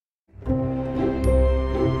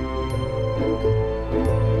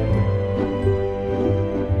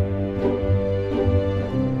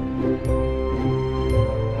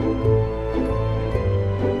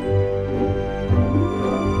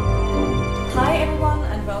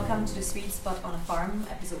welcome to the Sweet Spot on a Farm,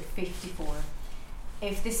 episode 54.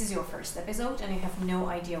 If this is your first episode and you have no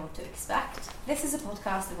idea what to expect, this is a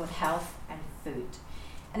podcast about health and food.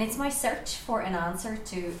 And it's my search for an answer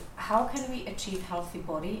to how can we achieve healthy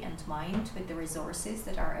body and mind with the resources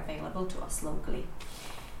that are available to us locally.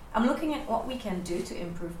 I'm looking at what we can do to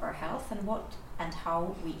improve our health and what and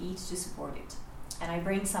how we eat to support it. And I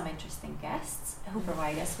bring some interesting guests who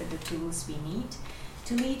provide us with the tools we need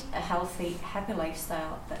to lead a healthy, happy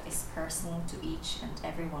lifestyle that is personal to each and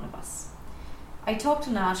every one of us. I talk to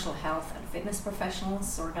natural health and fitness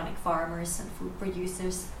professionals, organic farmers and food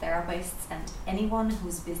producers, therapists and anyone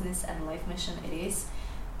whose business and life mission it is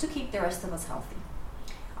to keep the rest of us healthy.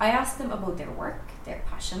 I ask them about their work, their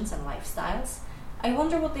passions and lifestyles. I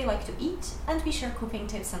wonder what they like to eat, and we share cooking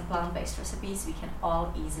tips and plant-based recipes we can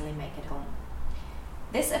all easily make at home.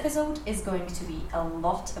 This episode is going to be a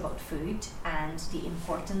lot about food and the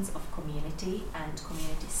importance of community and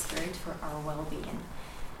community spirit for our well-being.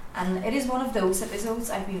 And it is one of those episodes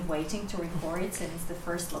I've been waiting to record since the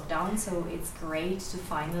first lockdown, so it's great to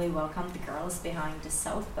finally welcome the girls behind the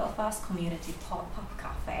South Belfast Community Pop-Up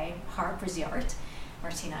Cafe, Harper's Yard,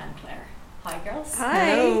 Martina and Claire. Hi girls. Hi.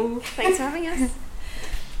 Hello. Thanks for having us.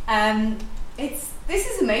 This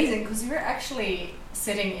is amazing because we're actually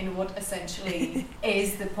sitting in what essentially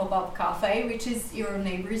is the pop-up cafe, which is your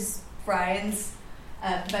neighbour's Brian's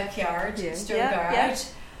backyard, garage. Yeah.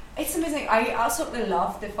 It's amazing. I absolutely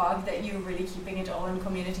love the fact that you're really keeping it all in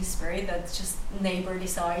community spirit, that just neighbour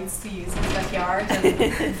decides to use his backyard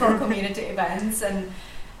and for community events. And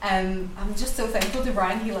I'm just so thankful to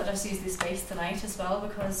Brian he let us use this space tonight as well,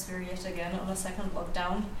 because we're yet again on a second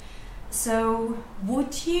lockdown. So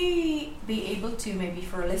would you be able to, maybe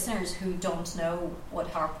for listeners who don't know what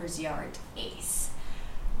Harper's Yard is,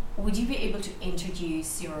 would you be able to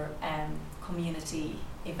introduce your community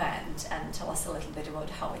event and tell us a little bit about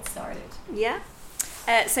how it started? Yeah.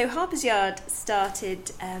 So Harper's Yard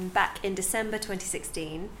started back in December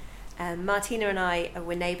 2016. Martina and I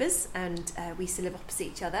were neighbours, and we used to live opposite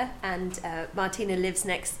each other. And Martina lives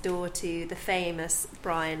next door to the famous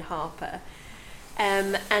Brian Harper.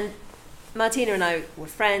 And Martina and I were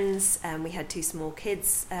friends, and we had two small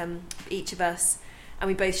kids, each of us, and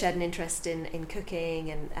we both shared an interest in cooking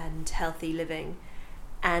and healthy living.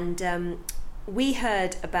 And we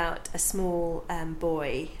heard about a small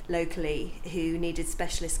boy locally who needed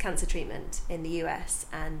specialist cancer treatment in the US,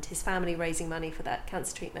 and his family raising money for that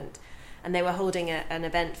cancer treatment. And they were holding an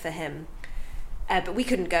event for him. But we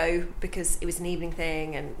couldn't go because it was an evening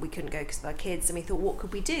thing, and we couldn't go because of our kids. And we thought, what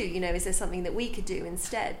could we do? You know, is there something that we could do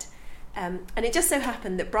instead? And it just so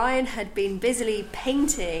happened that Brian had been busily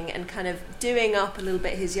painting and kind of doing up a little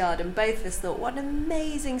bit his yard, and both of us thought, what an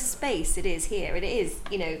amazing space it is here. It is,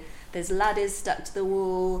 you know, there's ladders stuck to the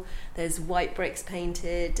wall, there's white bricks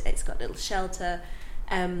painted, it's got a little shelter.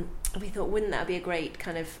 And we thought, wouldn't that be a great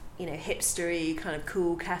kind of, you know, hipstery kind of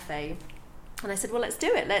cool cafe? And I said, well, let's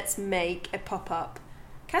do it. Let's make a pop-up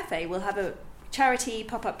cafe. We'll have a charity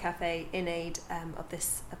pop-up cafe in aid of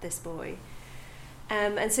this boy.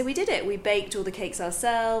 And so we did it. We baked all the cakes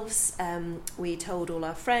ourselves. We told all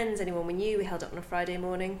our friends, anyone we knew. We held it on a Friday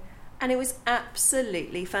morning. And it was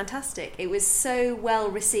absolutely fantastic. It was so well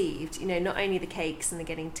received, you know, not only the cakes and the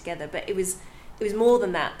getting together, but it was more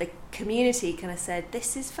than that. The community kind of said,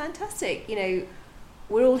 this is fantastic. You know,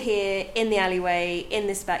 we're all here in the alleyway, in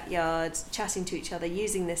this backyard, chatting to each other,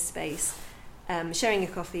 using this space, sharing a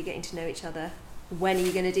coffee, getting to know each other. When are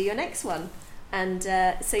you going to do your next one? And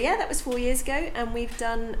so that was 4 years ago, and we've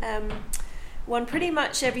done one pretty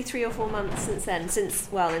much every 3 or 4 months since then,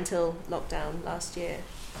 until lockdown last year.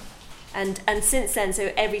 And since then,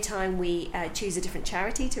 so every time we choose a different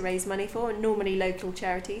charity to raise money for, normally local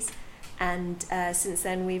charities, and since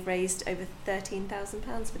then we've raised over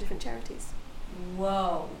 £13,000 for different charities.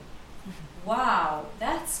 Whoa. Wow,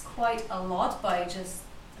 that's quite a lot by just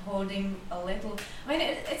holding a little. I mean,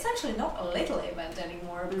 it's actually not a little event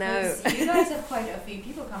anymore, because you guys have quite a few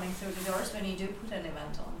people coming through the doors when you do put an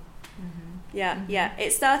event on. Mm-hmm. Yeah.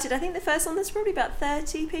 It started, I think the first one was probably about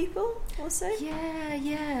 30 people or so.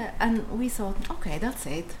 Yeah. And we thought, okay, that's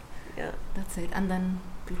it. Yeah. That's it. And then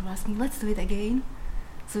people were asking, let's do it again.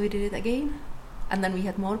 So we did it again. And then we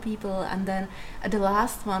had more people. And then at the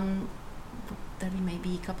last one, there were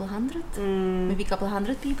maybe a couple hundred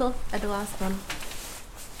people at the last one.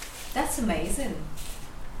 That's amazing.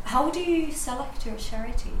 How do you select your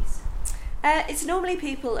charities? It's normally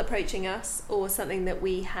people approaching us, or something that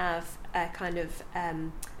we have a kind of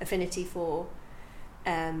affinity for,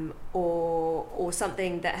 or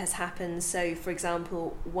something that has happened. So, for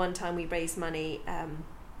example, one time we raised money.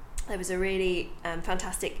 There was a really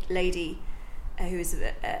fantastic lady who was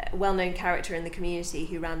a well-known character in the community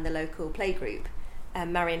who ran the local playgroup,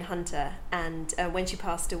 Marion Hunter, and when she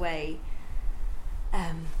passed away,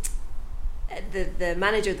 the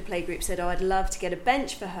manager of the playgroup said, I'd love to get a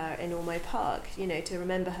bench for her in Ormeau Park, to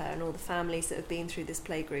remember her and all the families that have been through this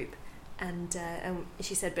playgroup. And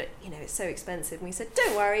she said, but it's so expensive. And we said,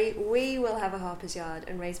 don't worry, we will have a Harper's Yard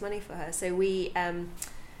and raise money for her. So we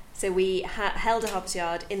held a Harper's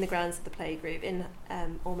Yard in the grounds of the playgroup in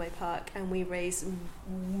Ormeau Park, and we raised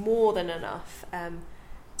more than enough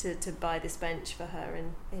to buy this bench for her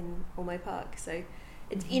in Ormeau Park. So,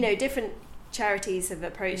 different charities have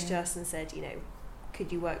approached us and said,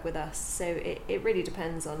 could you work with us? So it really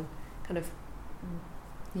depends on kind of...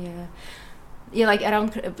 Yeah, like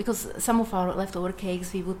around, because some of our leftover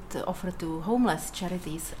cakes we would offer to homeless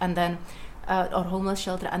charities, and then or homeless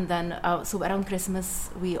shelter, and then so around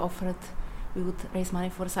Christmas we would raise money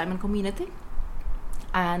for Simon community,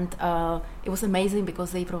 and it was amazing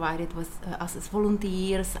because they provided with us as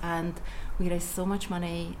volunteers, and we raised so much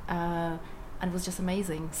money, and it was just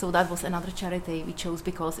amazing. So that was another charity we chose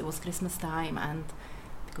because it was Christmas time and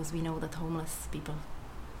because we know that homeless people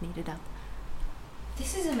needed that.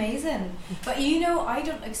 This is amazing. But I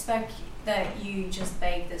don't expect that you just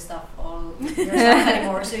bake this stuff all yourself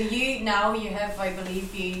anymore. So you have, I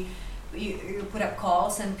believe, you put up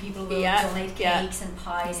calls and people will donate cakes and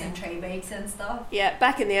pies and tray bakes and stuff. Yeah,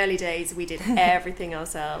 back in the early days we did everything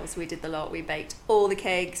ourselves. We did the lot. We baked all the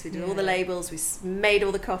cakes, we did all the labels, we made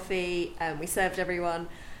all the coffee, we served everyone.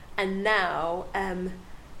 And now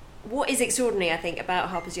what is extraordinary, I think, about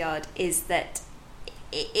Harper's Yard is that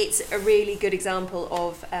it's a really good example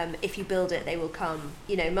of if you build it, they will come.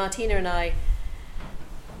 Martina and I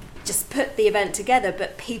just put the event together,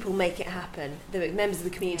 but people make it happen. The members of the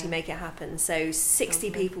community make it happen. So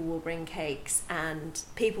 60 people will bring cakes, and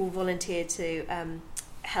people will volunteer to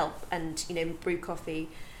help and brew coffee.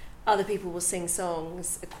 Other people will sing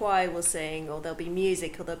songs, a choir will sing, or there'll be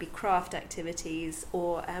music, or there'll be craft activities.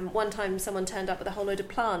 Or one time someone turned up with a whole load of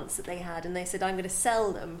plants that they had, and they said, I'm going to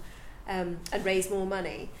sell them and raise more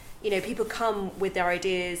money. People come with their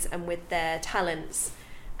ideas and with their talents,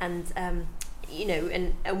 and and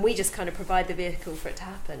we just kind of provide the vehicle for it to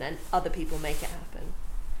happen, and other people make it happen.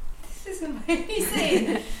 This is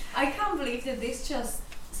amazing. I can't believe that this just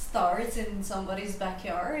starts in somebody's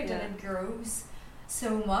backyard and it grows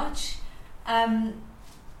so much. I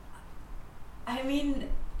mean,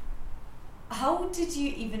 how did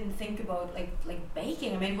you even think about like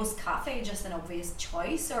baking? I mean, was cafe just an obvious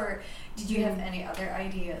choice, or did you have any other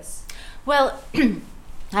ideas? Well, I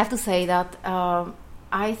have to say that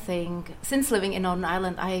I think since living in Northern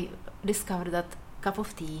Ireland, I discovered that cup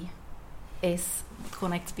of tea is what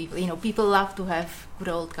connects people. People love to have good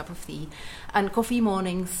old cup of tea, and coffee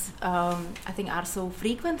mornings I think are so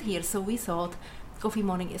frequent here. So we thought coffee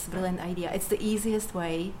morning is a brilliant idea. It's the easiest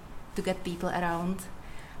way to get people around.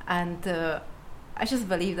 And I just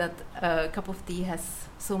believe that a cup of tea has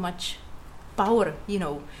so much power,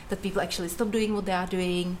 that people actually stop doing what they are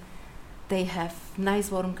doing. They have nice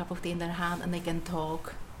warm cup of tea in their hand, and they can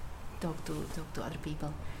talk to other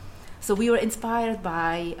people. So we were inspired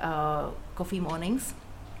by coffee mornings,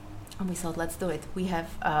 and we thought, let's do it. We have,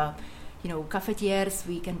 cafetières,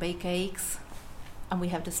 we can bake cakes, and we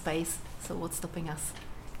have the space. So what's stopping us?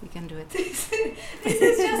 We can do it. This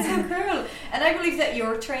is just so cool. And I believe that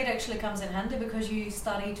your trade actually comes in handy because you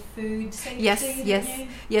studied food safety.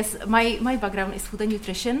 Yes. My background is food and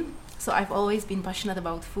nutrition. So I've always been passionate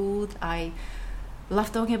about food. I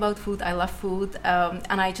love talking about food. I love food.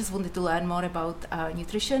 And I just wanted to learn more about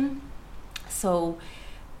nutrition. So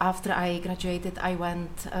after I graduated, I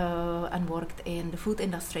went and worked in the food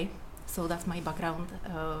industry. So that's my background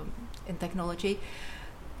in technology.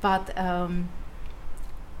 But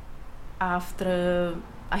after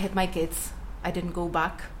I had my kids, I didn't go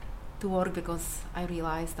back to work because I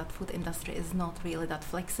realized that food industry is not really that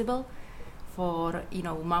flexible for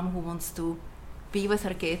mom who wants to be with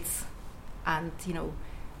her kids, and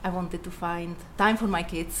I wanted to find time for my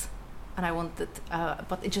kids, and I wanted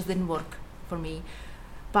but it just didn't work for me.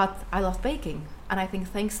 But I love baking, and I think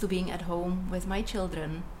thanks to being at home with my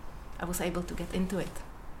children, I was able to get into it.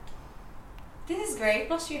 This is great.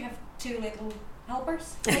 Plus you have 2 little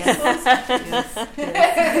helpers, I suppose.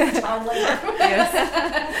 Yes.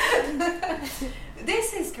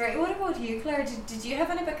 This is great. What about you, Claire? Did you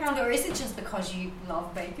have any background, or is it just because you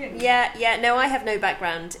love baking? Yeah. No, I have no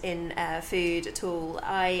background in food at all.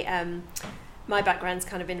 My background's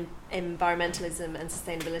kind of in environmentalism and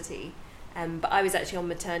sustainability. But I was actually on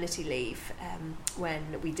maternity leave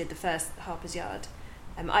when we did the first Harper's Yard.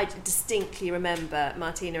 I distinctly remember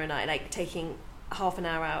Martina and I taking half an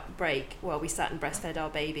hour out break while we sat and breastfed our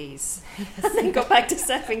babies and then got back to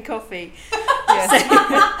serving coffee.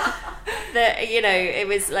 It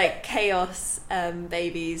was like chaos,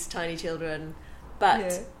 babies, tiny children.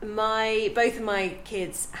 But both of my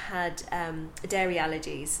kids had dairy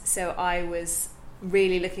allergies, so I was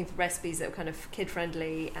really looking for recipes that were kind of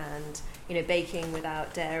kid-friendly and, baking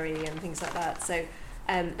without dairy and things like that. So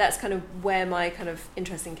that's kind of where my kind of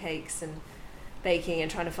interest in cakes and baking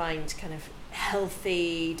and trying to find kind of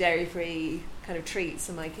healthy, dairy-free kind of treats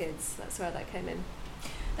for my kids, that's where that came in.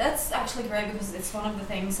 That's actually great, because it's one of the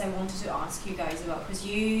things I wanted to ask you guys about, because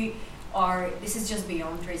this is just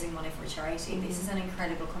beyond raising money for charity. This is an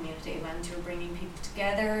incredible community event. You're bringing people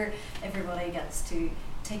together. Everybody gets to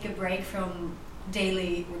take a break from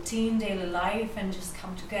daily routine, daily life, and just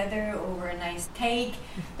come together over a nice cake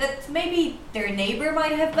that maybe their neighbor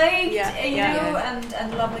might have baked, and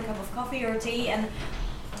a lovely cup of coffee or tea.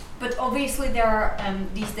 But obviously there are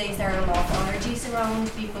these days there are a lot of allergies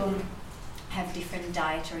around. People have different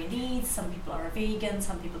dietary needs. Some people are vegan,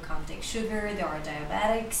 some people can't take sugar, there are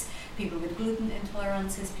diabetics, people with gluten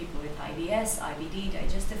intolerances, people with IBS, IBD,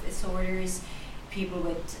 digestive disorders, people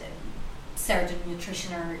with certain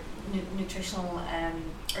nutritional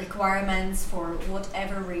requirements for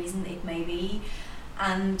whatever reason it may be.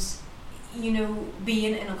 And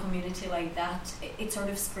being in a community like that, it sort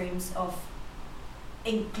of screams of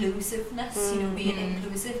inclusiveness, being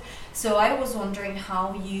inclusive. So I was wondering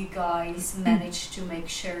how you guys managed to make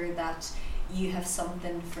sure that you have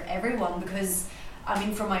something for everyone, because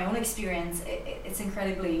from my own experience, it's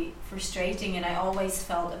incredibly frustrating, and I always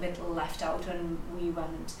felt a bit left out when we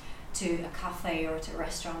went to a cafe or to a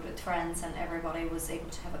restaurant with friends and everybody was able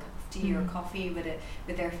to have a cup of tea or coffee with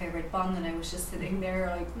their favorite bun, and I was just sitting there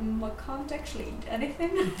like, I can't actually eat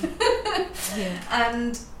anything.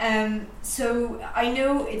 And so I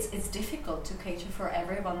know it's difficult to cater for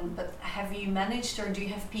everyone, but have you managed, or do you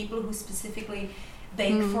have people who specifically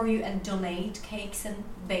bake for you and donate cakes and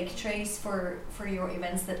bake trays for your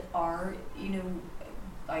events that are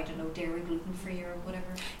I don't know, dairy, gluten-free or whatever?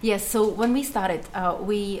 Yes, so when we started,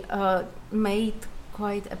 we made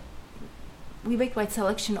quite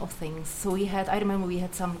selection of things. So I remember we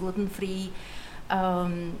had some gluten-free,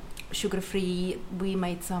 sugar-free, we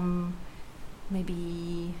made some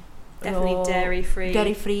maybe definitely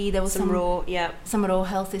dairy-free. There was some raw, some raw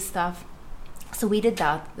healthy stuff. So we did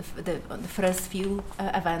that the first few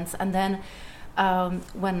events, and then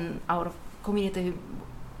when our community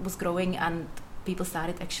was growing and people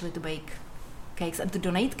started actually to bake cakes and to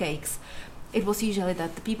donate cakes, it was usually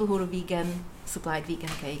that the people who were vegan supplied vegan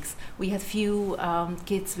cakes. We had few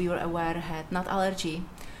kids we were aware had nut allergy,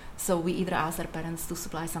 so we either asked their parents to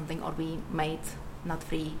supply something, or we made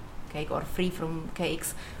nut-free cake or free from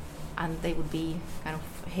cakes, and they would be kind of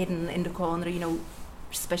hidden in the corner,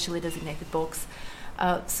 specially designated box.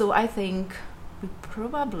 So I think we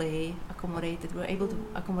probably were able to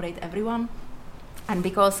accommodate everyone. And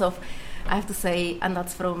because of, I have to say, and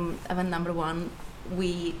that's from event number 1,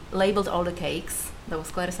 we labeled all the cakes. That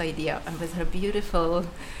was Claire's idea, and with her beautiful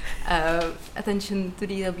attention to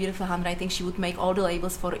detail, beautiful handwriting, she would make all the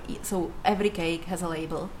labels so every cake has a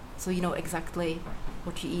label, so you know exactly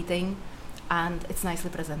what you're eating, and it's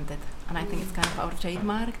nicely presented. And I think it's kind of our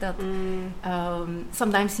trademark that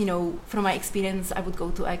sometimes, from my experience, I would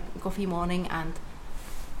go to a coffee morning and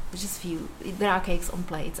just there are cakes on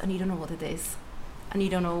plates and you don't know what it is. And you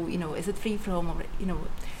don't know, is it free from, or,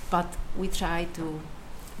 but we try to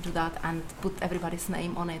do that and put everybody's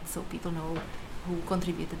name on it so people know who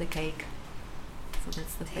contributed the cake. So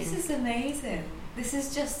that's the thing. This is amazing. This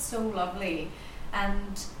is just so lovely.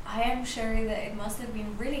 And I am sure that it must have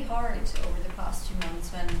been really hard over the past 2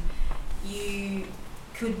 months when you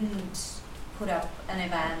couldn't put up an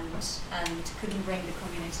event and couldn't bring the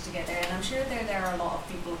community together. And I'm sure there are a lot of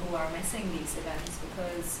people who are missing these events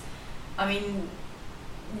because,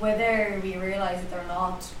 whether we realize it or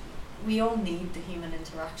not, we all need the human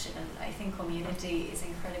interaction, and I think community is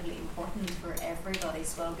incredibly important for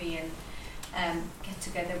everybody's well-being. Get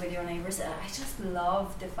together with your neighbours. I just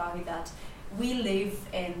love the fact that we live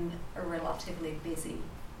in a relatively busy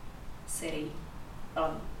city.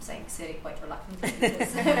 I'm saying city quite reluctantly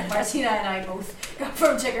because Martina and I both got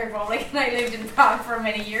from Czech Republic, and I lived in Prague for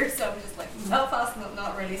many years, so I'm just like, Belfast,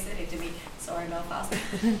 not really city to me. Sorry, Belfast.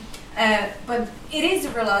 But it is a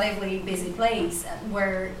relatively busy place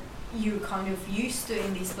where you're kind of used to,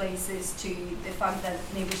 in these places, to the fact that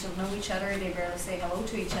neighbours don't know each other, they barely say hello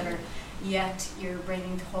to each other, yet you're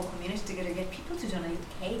bringing the whole community together, get people to donate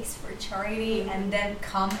cakes for charity, and then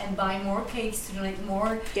come and buy more cakes to donate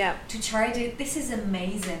more to charity. This is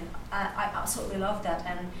amazing. I absolutely love that,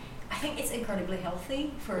 and I think it's incredibly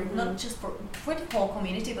healthy for not just for the whole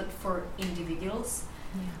community, but for individuals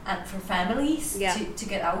and for families to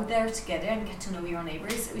get out there together and get to know your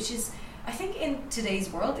neighbours, which is, I think, in today's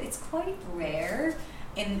world, it's quite rare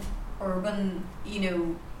in urban,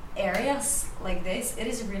 areas like this. It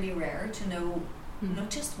is really rare to know not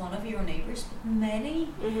just one of your neighbours, but many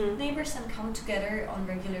neighbours, and come together on a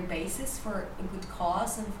regular basis for a good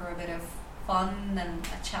cause and for a bit of fun and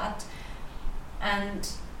a chat, and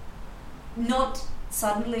not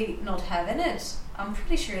suddenly not having it. I'm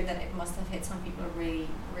pretty sure that it must have hit some people really,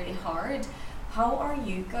 really hard. How are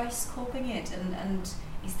you guys coping it? And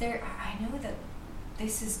is there, I know that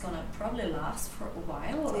this is gonna probably last for a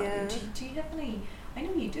while. Yeah. Do you have any, I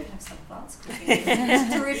know you do have some plans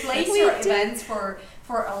to replace your events for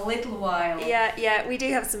a little while. Yeah, we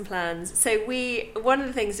do have some plans. So one of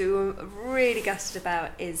the things we were really gutted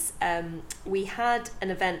about is we had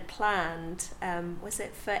an event planned, was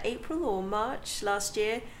it for April or March last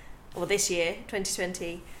year, or this year,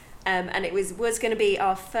 2020, and it was going to be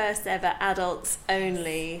our first ever adults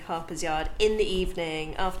only Harper's Yard in the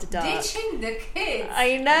evening after dark. Ditching the kids.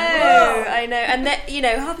 I know, and that,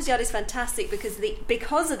 Harper's Yard is fantastic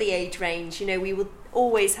because of the age range. We will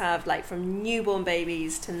always have like from newborn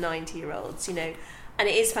babies to 90-year-olds. And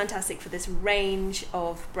it is fantastic for this range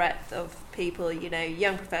of breadth of people.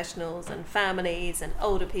 Young professionals and families and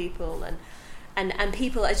older people and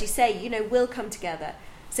people, as you say, will come together.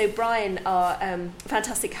 So Brian, our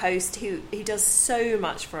fantastic host, who does so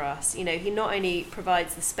much for us, he not only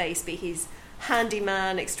provides the space, but he's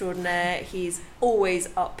handyman extraordinaire. He's always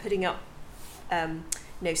putting up,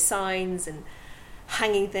 signs and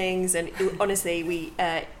hanging things. And honestly, we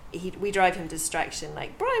drive him to distraction.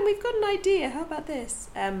 Like, Brian, we've got an idea. How about this?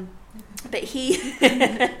 But he,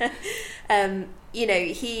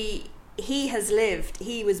 he has lived.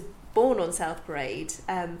 He was born on South Parade,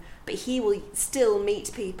 but he will still meet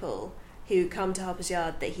people who come to Harper's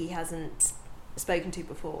Yard that he hasn't spoken to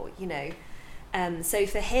before, so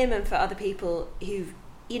for him and for other people who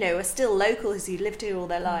are still locals, who lived here all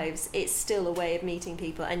their lives, it's still a way of meeting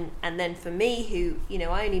people. And then for me, who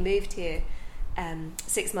I only moved here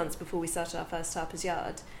 6 months before we started our first Harper's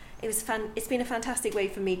Yard, it's been a fantastic way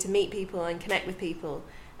for me to meet people and connect with people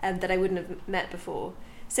that I wouldn't have met before.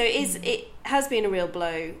 So it has been a real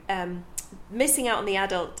blow. Missing out on the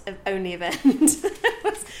adult only event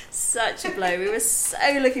was such a blow. We were so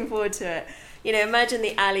looking forward to it. Imagine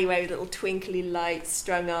the alleyway with little twinkly lights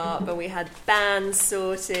strung up, and we had bands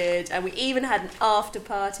sorted, and we even had an after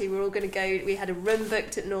party. We were all going to go. We had a room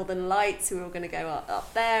booked at Northern Lights. We were all going to go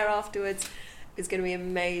up there afterwards. It was going to be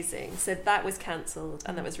amazing. So that was cancelled,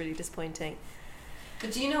 and that was really disappointing.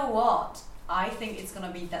 But do you know what? I think it's going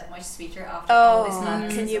to be that much sweeter after all this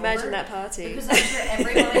madness. Can you is imagine over, that party? Because I'm sure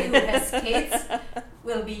everybody who has kids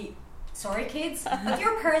will be, sorry kids, but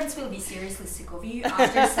your parents will be seriously sick of you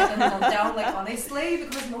after second lockdown, like honestly,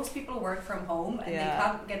 because most people work from home and they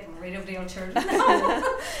can't get rid of their children now.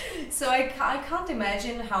 So I can't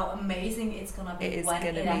imagine how amazing it's going to be when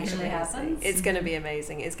it actually happens. It's going to be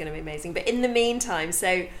amazing. But in the meantime,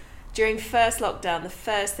 so during first lockdown, the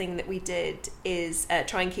first thing that we did is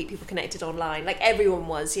try and keep people connected online, like everyone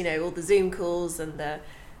was, all the Zoom calls and the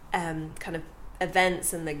kind of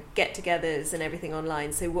events and the get-togethers and everything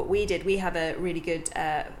online. So what we did, we have a really good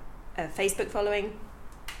Facebook following,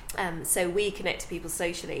 so we connect to people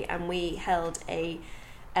socially, and we held a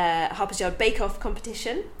Harper's Yard Bake Off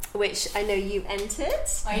competition, which I know you entered.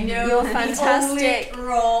 I know. You're fantastic. The only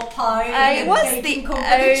raw pie. It was the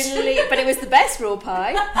only, but it was the best raw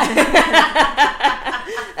pie.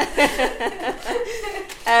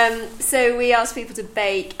 So we asked people to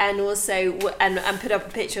bake, and also and put up a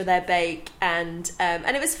picture of their bake, and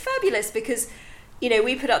it was fabulous because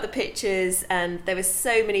we put up the pictures, and there were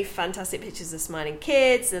so many fantastic pictures of smiling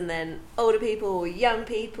kids, and then older people, young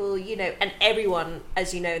people, and everyone,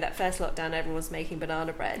 as you know, that first lockdown, everyone was making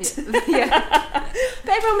banana bread. Yeah.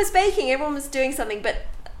 But everyone was baking, everyone was doing something. But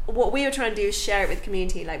what we were trying to do is share it with the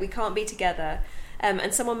community. Like, we can't be together.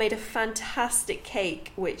 And someone made a fantastic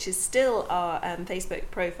cake, which is still our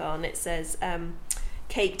Facebook profile, and it says,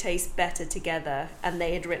 "Cake tastes better together," and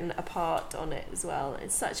they had written a part on it as well.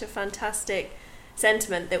 It's such a fantastic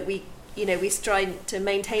sentiment that we strive to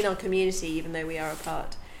maintain our community even though we are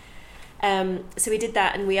apart. So we did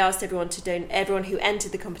that, and we asked everyone who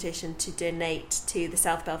entered the competition to donate to the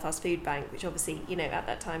South Belfast Food Bank, which obviously at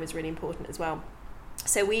that time is really important as well.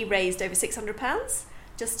 So we raised over £600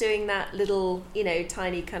 just doing that little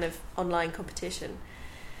tiny kind of online competition.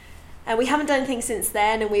 And we haven't done anything since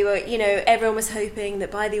then, and we were, everyone was hoping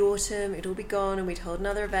that by the autumn it'd all be gone and we'd hold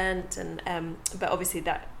another event, and but obviously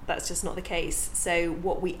that that's just not the case. So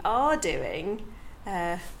what we are doing,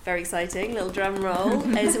 very exciting, little drum roll,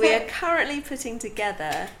 is we are currently putting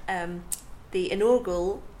together the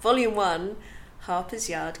inaugural Volume 1 Harper's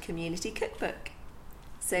Yard Community Cookbook.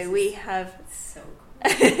 So we have... So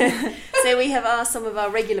cool. So we have asked some of our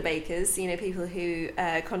regular bakers, people who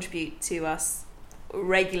contribute to us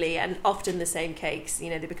regularly, and often the same cakes,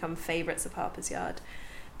 they become favourites of Harper's Yard,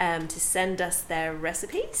 to send us their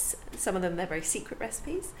recipes. Some of them, they're very secret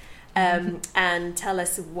recipes, and tell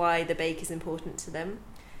us why the bake is important to them,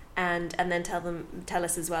 and then tell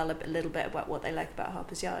us as well a little bit about what they like about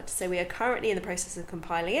Harper's Yard. So we are currently in the process of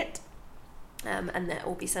compiling it, and that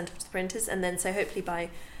will be sent off to the printers, and then so hopefully by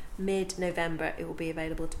mid-November it will be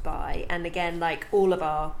available to buy. And again, like all of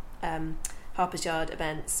our Harper's Yard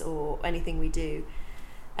events or anything we do,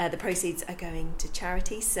 the proceeds are going to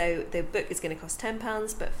charity. So the book is going to cost £10,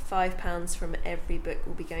 but £5 from every book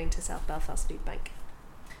will be going to South Belfast Food Bank.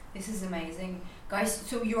 This is amazing, guys.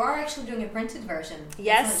 So you are actually doing a printed version?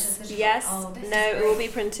 Yes. Oh, it will be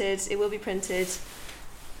printed. It will be printed.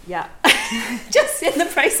 Yeah. Just in the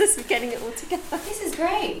process of getting it all together. This is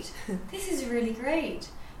great. This is really great.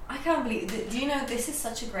 I can't believe it. Do you know, this is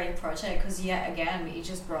such a great project, because yet again you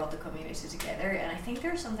just brought the community together, and I think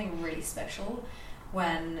there's something really special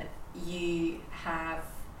when you have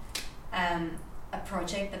a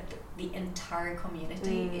project that the entire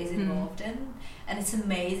community is involved in, and it's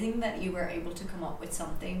amazing that you were able to come up with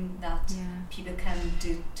something that people can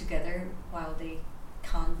do together while they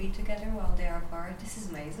can't be together, while they are apart. This is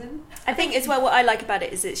amazing. I think as well what I like about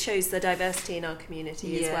it is it shows the diversity in our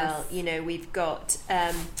community as well. We've got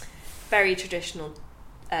very traditional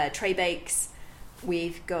tray bakes,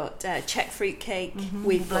 we've got Czech fruit cake,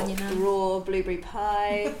 we've got raw blueberry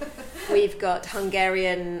pie, we've got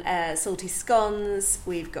Hungarian salty scones,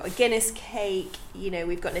 we've got a Guinness cake,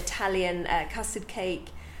 we've got an Italian custard cake.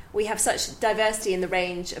 We have such diversity in the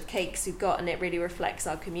range of cakes we've got, and it really reflects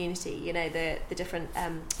our community. The different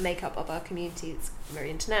makeup of our community. It's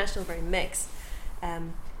very international, very mixed,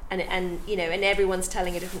 and everyone's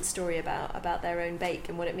telling a different story about their own bake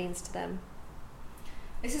and what it means to them.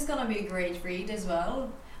 This is gonna be a great read as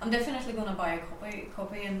well. I'm definitely gonna buy a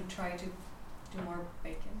copy and try to do more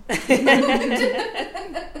baking.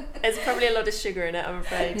 There's probably a lot of sugar in it, I'm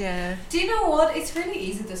afraid. Yeah. Do you know what? It's really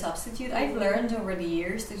easy to substitute. I've learned over the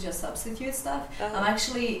years to just substitute stuff.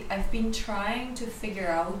 I've been trying to figure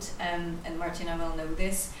out, and Martina will know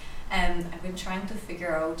this, I've been trying to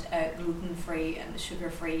figure out a gluten-free and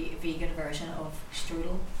sugar-free vegan version of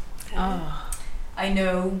strudel. Oh. I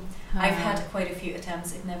know. I've had quite a few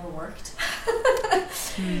attempts. It never worked.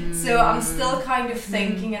 So I'm still kind of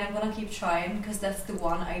thinking, and I'm going to keep trying, because that's the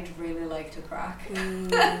one I'd really like to crack.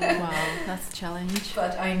 Wow, that's a challenge.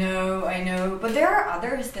 But I know. But there are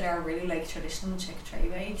others that are really like traditional Czech tray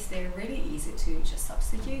bakes. They're really easy to just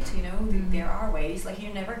substitute, There are ways. Like,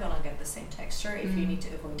 you're never going to get the same texture if you need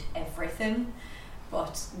to avoid everything.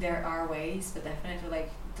 But there are ways. But definitely,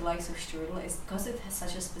 like, the likes of strudel is because it has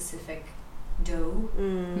such a specific dough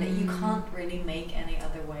that you can't really make any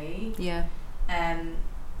other way. Yeah.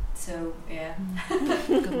 So yeah.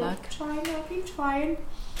 Good luck. I'll keep trying.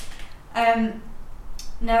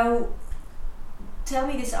 Now, tell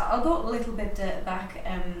me this. I'll go a little bit back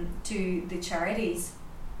to the charities.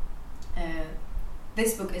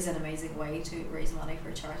 This book is an amazing way to raise money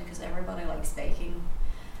for charity, because everybody likes baking,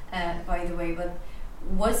 by the way. But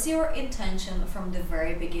was your intention from the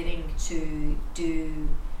very beginning to do,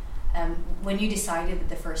 when you decided that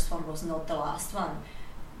the first one was not the last one,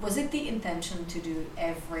 was it the intention to do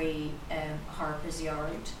every Harper's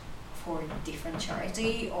Yard for a different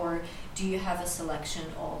charity, or do you have a selection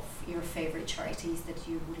of your favorite charities that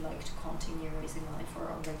you would like to continue raising money for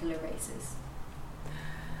on a regular basis?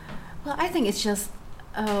 Well, I think it's just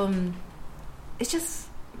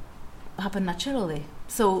happened naturally.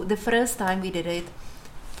 So the first time we did it,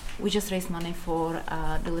 we just raised money for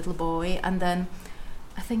the little boy, and then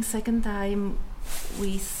I think second time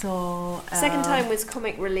we saw... second time was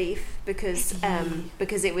Comic Relief, because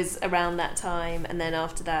it was around that time, and then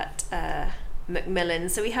after that Macmillan.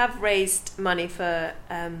 So we have raised money for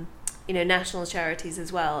national charities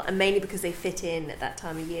as well, and mainly because they fit in at that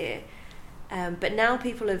time of year. But now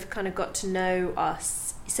people have kind of got to know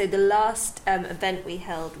us. So the last event we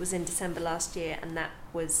held was in December last year, and that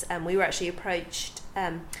was we were actually approached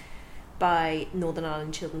by Northern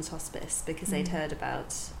Ireland Children's Hospice, because they'd heard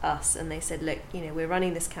about us, and they said, look, we're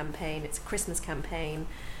running this campaign, it's a Christmas campaign,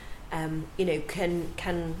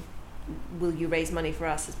 will you raise money for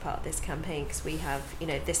us as part of this campaign, because we have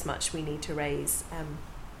this much we need to raise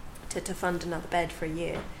to fund another bed for a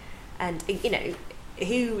year. And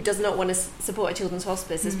who does not want to support a children's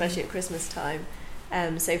hospice, especially at Christmas time?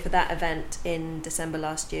 So for that event in December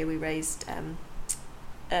last year, we raised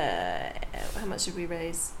how much did we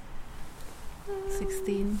raise?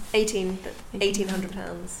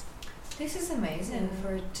 £1,800. This is amazing.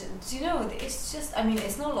 Do you know? It's just. I mean,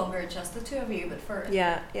 it's no longer just the two of you, but for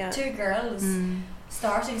two girls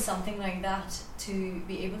starting something like that to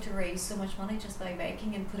be able to raise so much money just by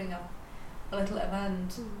baking and putting up a little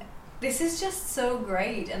event. This is just so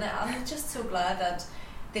great, and I'm just so glad that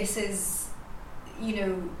this is,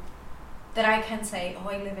 that I can say,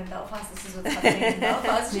 I live in Belfast, this is what's happening in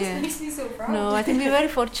Belfast. It just makes me so proud. No, I think we're very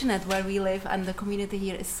fortunate where we live, and the community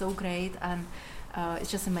here is so great, and it's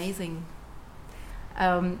just amazing.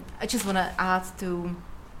 I just want to add to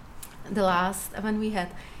the last event we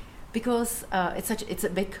had, because it's a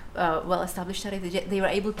big, well-established charity. They were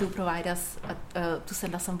able to provide us, to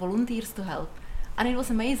send us some volunteers to help, and it was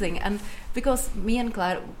amazing. And because me and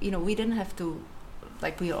Claire, we didn't have to,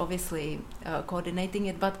 we are obviously coordinating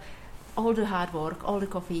it, but all the hard work, all the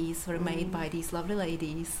coffees were made by these lovely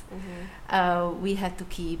ladies. We had to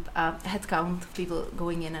keep head count people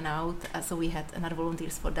going in and out, so we had another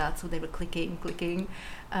volunteers for that, so they were clicking,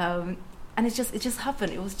 and it just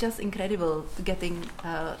happened. It was just incredible getting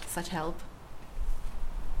such help.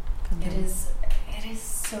 It is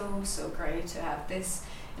so great to have this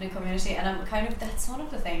in a community, and that's one of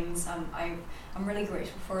the things I'm really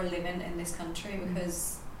grateful for living in this country,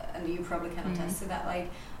 because and you probably can attest to that,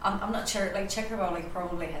 I'm not sure, Czech Republic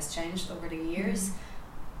probably has changed over the years,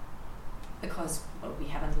 because we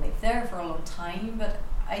haven't lived there for a long time, but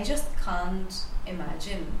I just can't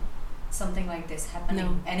imagine something like this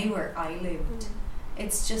happening anywhere I lived.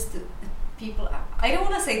 It's just that people, I don't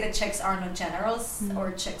want to say that Czechs are not generous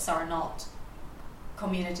or Czechs are not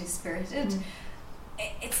community spirited.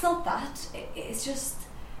 It's not that. It's just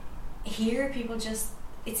here people just,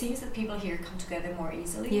 it seems that people here come together more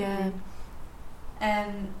easily. Yeah.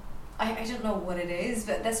 I don't know what it is,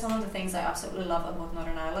 but that's one of the things I absolutely love about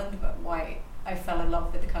Northern Ireland, but why I fell in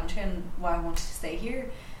love with the country and why I wanted to stay here,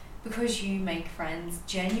 because you make friends,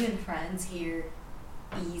 genuine friends here,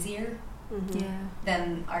 easier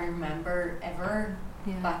than I remember ever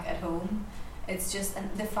back at home. It's just,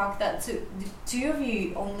 and the fact that the two of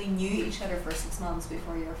you only knew each other for 6 months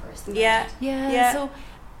before your first event.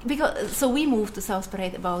 So we moved to South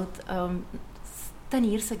Parade about 10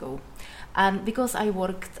 years ago, and because I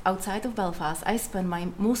worked outside of Belfast, I spent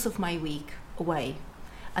most of my week away,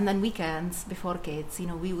 and then weekends before kids,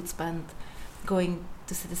 we would spend going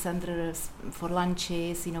to city centres for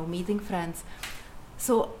lunches, meeting friends.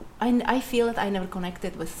 So I feel that I never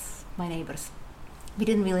connected with my neighbors. We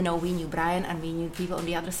didn't really know. We knew Brian and we knew people on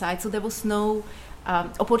the other side, so there was no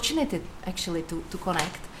opportunity actually to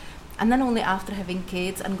connect. And then only after having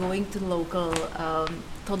kids and going to local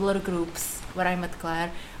toddler groups where I met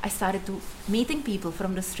Claire, I started to meeting people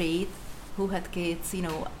from the street who had kids,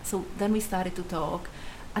 so then we started to talk,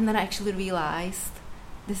 and then I actually realized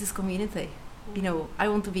this is community. I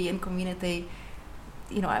want to be in community,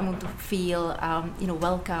 I want to feel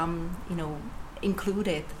welcome,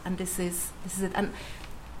 included, and this is it. And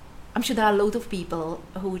I'm sure there are a lot of people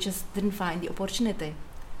who just didn't find the opportunity,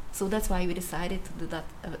 so that's why we decided to do that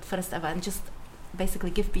first event, just basically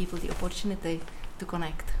give people the opportunity to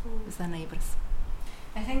connect with their neighbors.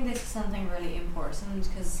 I think this is something really important,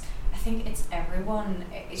 because I think it's everyone,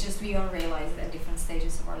 it's just we all realize at different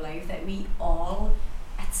stages of our life that we all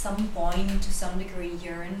at some point to some degree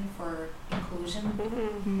yearn for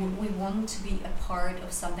inclusion. We want to be a part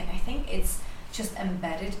of something. I think it's just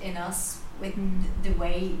embedded in us with the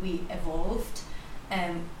way we evolved.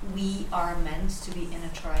 We are meant to be in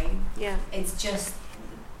a tribe. It's just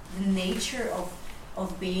the nature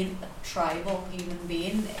of being a tribal human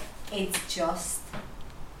being. It's just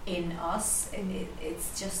in us.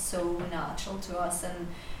 It's just so natural to us,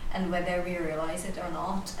 and whether we realize it or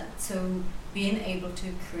not. And so being able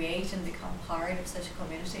to create and become part of such a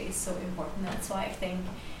community is so important. That's why I think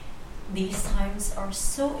these times are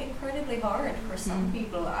so incredibly hard for some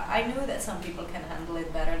people. I know that some people can handle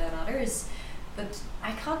it better than others, but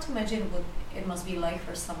I can't imagine what it must be like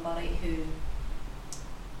for somebody who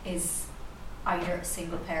is either a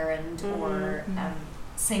single parent or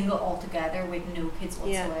single altogether with no kids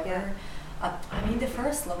whatsoever. I mean, the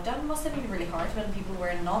first lockdown must have been really hard when people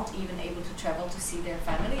were not even able to travel to see their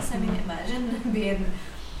families. I mean, imagine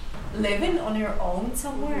living on your own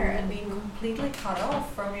somewhere and being completely cut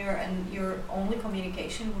off from your only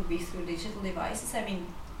communication would be through digital devices. I mean,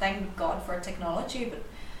 thank God for technology, but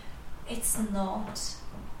it's not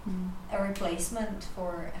a replacement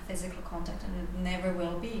for a physical contact, and it never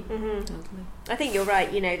will be. Totally. I think you're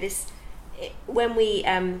right. when we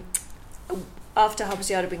after Harper's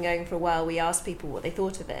Yard had been going for a while, we asked people what they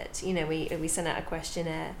thought of it. You know, we sent out a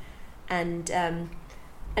questionnaire, and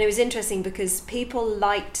it was interesting because people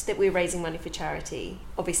liked that we were raising money for charity,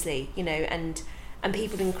 obviously, you know, and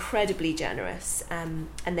people are incredibly generous, and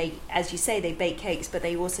they, as you say, they bake cakes, but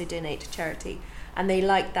they also donate to charity, and they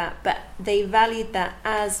liked that, but they valued that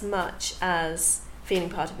as much as feeling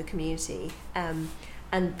part of the community,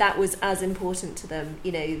 and that was as important to them,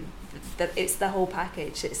 you know, it's the whole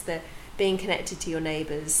package, it's the being connected to your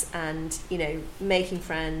neighbours and, you know, making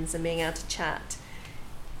friends and being able to chat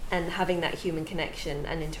and having that human connection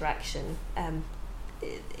and interaction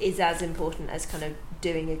is as important as kind of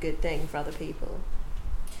doing a good thing for other people.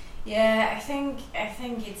 Yeah, I think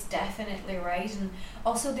it's definitely right, and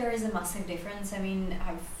also there is a massive difference. I mean,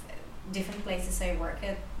 I've different places I work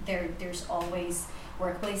at. There's always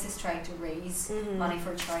workplaces trying to raise money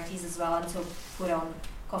for charities as well, and so put on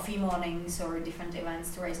coffee mornings or different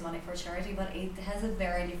events to raise money for charity, but it has a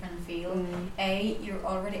very different feel. You're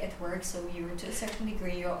already at work, so you're to a certain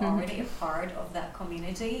degree you're already a part of that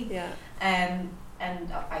community.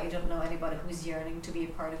 And I don't know anybody who's yearning to be a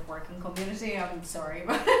part of working community. I'm sorry,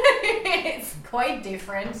 but it's quite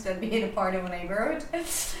different than being a part of a neighborhood.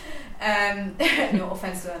 No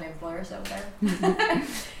offense to any employers out there.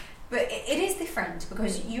 But it is different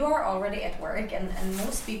because you are already at work, and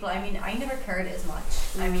most people, I mean, I never cared as much.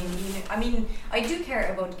 I mean, I do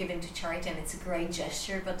care about giving to charity, and it's a great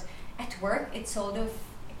gesture, but at work, it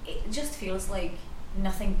just feels like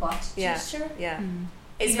nothing but gesture.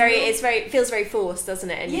 It feels very forced, doesn't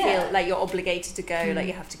it? And you feel like you're obligated to go, like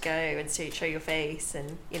you have to go and show your face,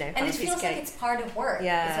 and you know. And it feels like it's part of work.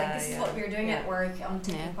 It's like this is what we're doing at work. I'm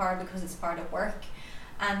taking part because it's part of work,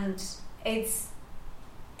 and it's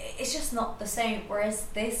just not the same. Whereas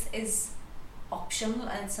this is optional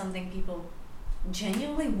and it's something people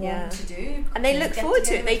genuinely want to do, and they look forward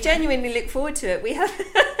to it. They genuinely look forward to it. We have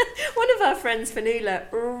one of our friends, Fanula,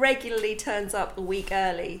 regularly turns up a week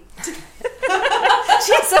early.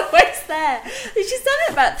 She's always there. She's done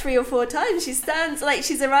it about 3 or 4 times. She stands like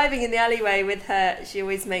she's arriving in the alleyway with her. She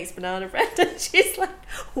always makes banana bread, and she's like,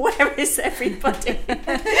 "Where is everybody?"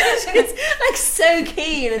 She's like so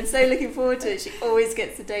keen and so looking forward to it. She always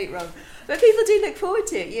gets the date wrong. But people do look forward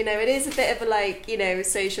to it, you know. It is a bit of a, like, you know,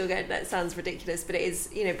 social. That sounds ridiculous, but it is,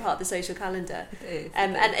 you know, part of the social calendar.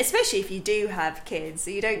 And especially if you do have kids, so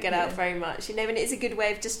you don't get out very much, you know. And it's a good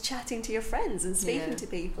way of just chatting to your friends and speaking to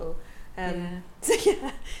people. So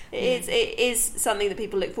it is something that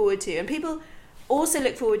people look forward to, and people also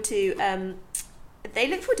look forward to. They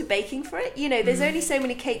look forward to baking for it. You know, there's only so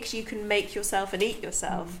many cakes you can make yourself and eat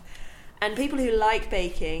yourself, and people who like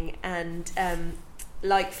baking and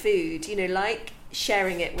like food, you know, like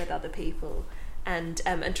sharing it with other people, and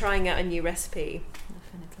trying out a new recipe,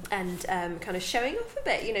 and kind of showing off a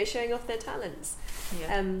bit, you know, showing off their talents.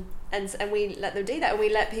 And we let them do that, and we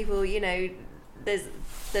let people, you know, there's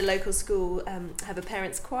the local school have a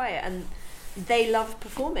parents' choir, and they love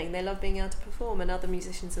performing. They love being able to perform, and other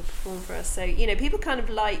musicians have performed for us. So, you know, people kind of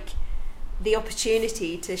like the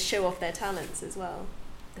opportunity to show off their talents as well.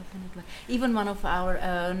 Definitely. Even one of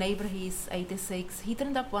our neighbor, he's 86, he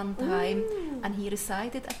turned up one time and he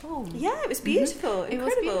recited a poem. Yeah, it was beautiful.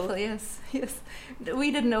 Incredible. It was beautiful, yes. We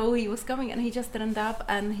didn't know he was coming, and he just turned up,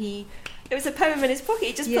 and it was a poem in his pocket.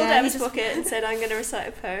 He just pulled out his pocket and said, "I'm going to recite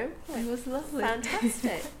a poem." It was lovely.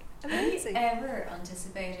 Fantastic. Amazing. Have you ever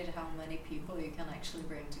anticipated how many people you can actually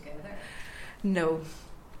bring together? No.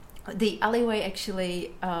 The alleyway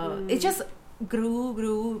actually, it just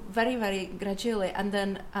grew very, very gradually, and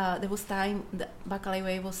then there was time the back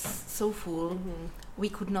alleyway was so full. We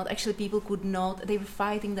could not, actually people could not, they were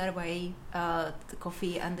fighting their way the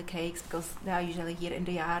coffee and the cakes, because they are usually here in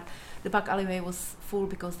the yard. The back alleyway was full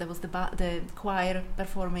because there was the choir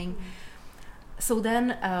performing. So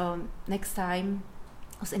then next time,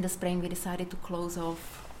 was in the spring, we decided to close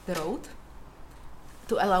off the road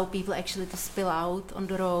to allow people actually to spill out on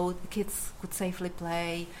the road. The kids could safely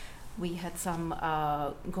play. We had some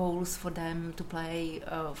goals for them to play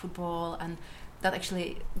football, and that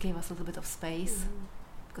actually gave us a little bit of space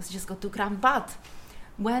because it just got too cramped. But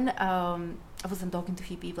when I was talking to a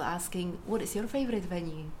few people asking, what is your favorite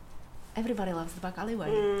venue? Everybody loves the back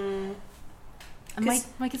alleyway. And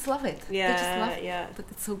my kids love it. They just love it, but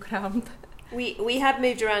it's so cramped. We have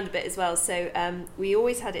moved around a bit as well, so we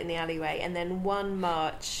always had it in the alleyway, and then one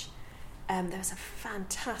March there was a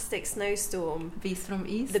fantastic snowstorm. The beast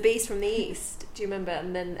from the east. Do you remember?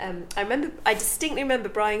 And then I distinctly remember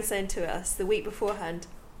Brian saying to us the week beforehand,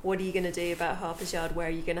 "What are you going to do about Harper's Yard? Where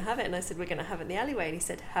are you going to have it?" And I said, "We're going to have it in the alleyway." And he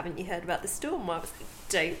said, "Haven't you heard about the storm?" Well, I was like,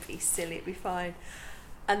 "Don't be silly, it'll be fine."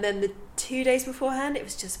 And then the 2 days beforehand, it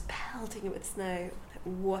was just pelting with snow. Like,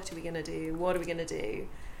 what are we going to do? What are we going to do?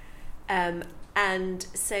 And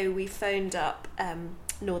so we phoned up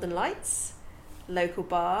Northern Lights, local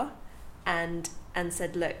bar, and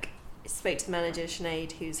said, look, spoke to the manager,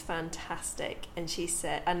 Sinead, who's fantastic, and she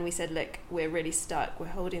said, and we said, look, we're really stuck. We're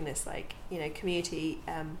holding this community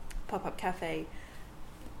pop-up cafe.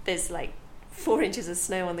 There's 4 inches of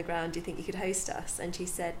snow on the ground. Do you think you could host us? And she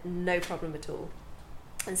said, no problem at all.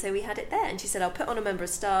 And so we had it there. And she said, I'll put on a member of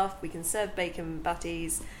staff. We can serve bacon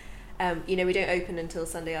butties. We don't open until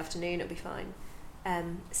Sunday afternoon. It'll be fine.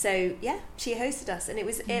 So yeah, she hosted us, and it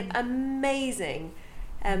was amazing.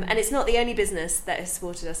 And it's not the only business that has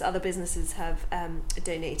supported us. Other businesses have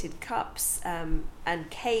donated cups and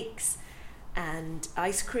cakes and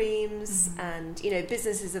ice creams, and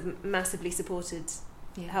businesses have massively supported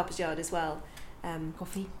Harper's Yard as well.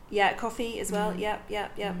 Coffee. Yeah, coffee as well. Yeah.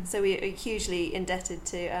 So we are hugely indebted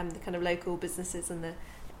to the kind of local businesses and the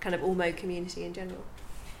kind of Ormo community in general.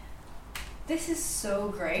 This is so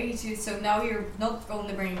great. So now you're not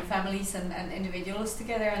only bringing families and individuals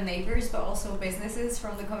together and neighbours, but also businesses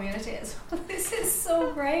from the community as well. This is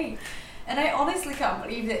so great. And I honestly can't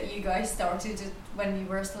believe that you guys started it when you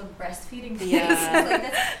were still breastfeeding.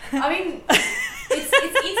 Yeah.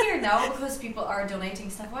 It's easier now because people are donating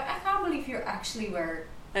stuff. I can't believe you actually were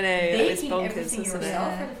baking everything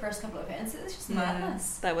yourself for the first couple of events. It's just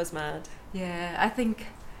madness. That was mad. Yeah, I think...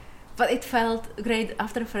 But it felt great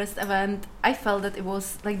after the first event. I felt that it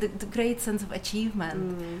was the great sense of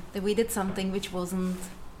achievement. That we did something which wasn't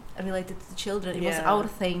related to children. It was our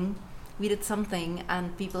thing. We did something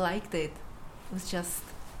and people liked it. It was just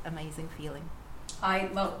amazing feeling.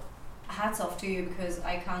 Hats off to you, because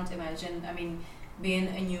I can't imagine. I mean, being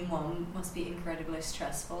a new mom must be incredibly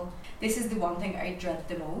stressful. This is the one thing I dread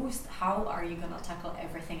the most. How are you going to tackle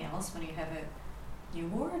everything else when you have a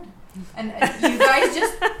newborn? And you guys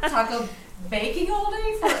just tackle baking all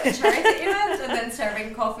day for a charity event and then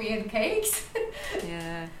serving coffee and cakes?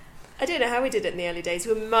 Yeah. I don't know how we did it in the early days.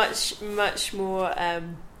 We're much more...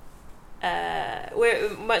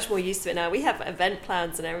 we're much more used to it now. We have event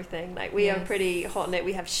plans and everything. We are pretty hot on it.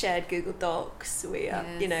 We have shared Google Docs. We are,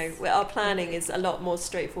 our planning is a lot more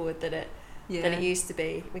straightforward than it used to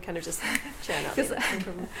be. We kind of just churn out.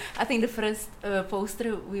 I think the first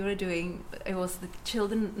poster we were doing, it was the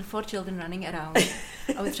 4 children running around.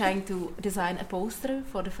 I was trying to design a poster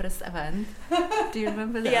for the first event. Do you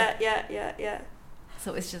remember that? Yeah.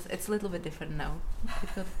 So it's a little bit different now.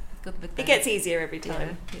 It gets easier every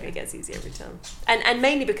time. Yeah. It gets easier every time, and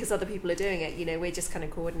mainly because other people are doing it. We're just kind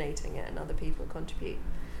of coordinating it, and other people contribute.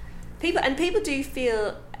 People do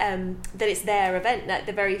feel that it's their event. That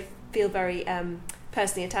they feel very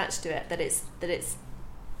personally attached to it. That it's.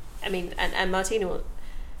 I mean, and Martina will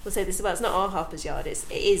say this as well. It's not our Harper's Yard. It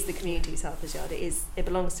is the community's Harper's Yard. It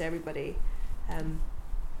belongs to everybody.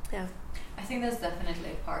 Yeah. I think that's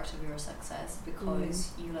definitely a part of your success,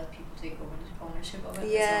 because you let people take ownership of it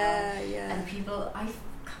as well. Yeah. And people, I've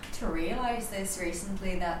come to realise this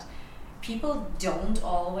recently, that people don't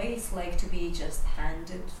always like to be just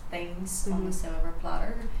handed things on a silver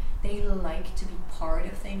platter. They like to be part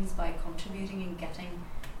of things by contributing and getting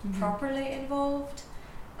properly involved.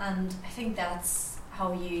 And I think that's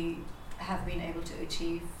how you have been able to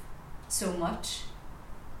achieve so much,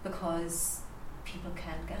 because people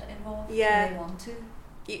can get involved if they want to.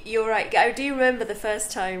 You're right. I do remember the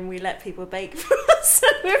first time we let people bake for us.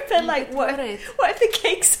 We were a bit like, what if the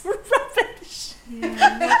cakes were rubbish? Yeah.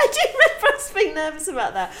 I do remember us being nervous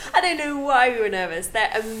about that. I don't know why we were nervous.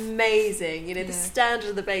 They're amazing. The standard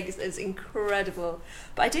of the bakers is incredible.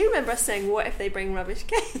 But I do remember us saying, what if they bring rubbish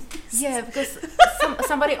cakes? Yeah, because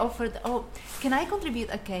somebody offered, can I contribute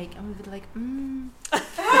a cake? And we were like,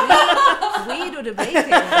 we do the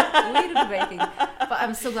baking. But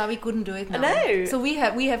I'm so glad we couldn't do it now. I know. So we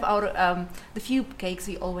have our the few cakes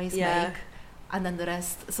we always make, and then the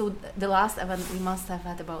rest. So the last event we must have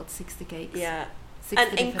had about 60 cakes. Yeah.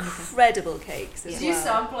 And incredible cakes as well. Do you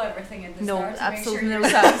sample everything in the start? No, absolutely no.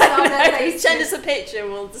 Send us a picture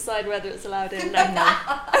and we'll decide whether it's allowed in. No.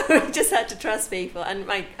 We just had to trust people, and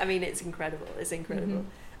it's incredible. It's incredible.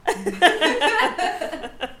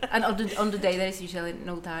 And on the day there is usually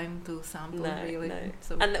no time to sample, really. No.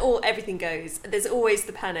 So. And everything goes. There's always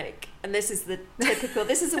the panic, and this is the typical.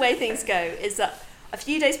 This is the way things go. Is that a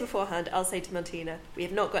few days beforehand, I'll say to Martina, "We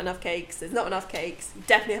have not got enough cakes. There's not enough cakes. We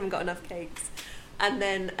definitely haven't got enough cakes." And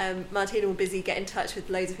then Martina will busy get in touch with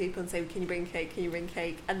loads of people and say, "Can you bring cake? Can you bring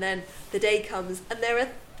cake?" And then the day comes, and there are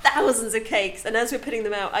thousands of cakes, and as we're putting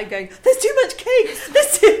them out, I'm going, "There's too much cake!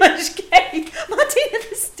 There's too much cake! Martina,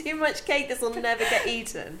 there's too much cake, this will never get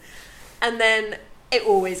eaten." And then it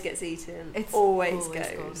always gets eaten. It's always always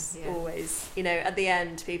goes. gone, yeah. Always. You know, at the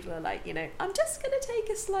end, people are like, you know, I'm just going to take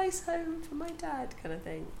a slice home for my dad kind of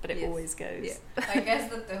thing. But it Yes. always goes. Yeah. I guess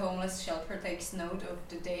that the homeless shelter takes note of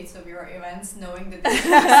the dates of your events, knowing that they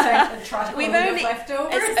expect a truck We've load of only-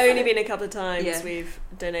 leftovers. It's only been a couple of times Yeah. we've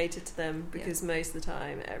donated to them because most of the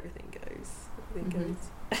time everything goes. Mhm.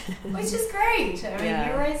 Which is great. I mean, Yeah.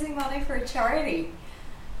 you're raising money for a charity.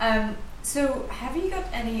 So have you got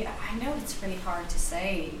any, I know it's really hard to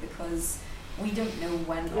say because we don't know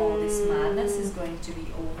when all this madness is going to be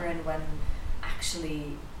over and when actually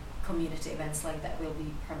community events like that will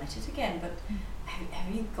be permitted again, but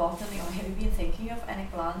have you got any, or have you been thinking of any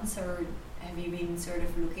plans, or have you been sort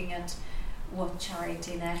of looking at what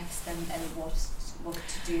charity next and what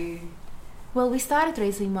to do? Well, we started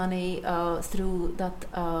raising money through that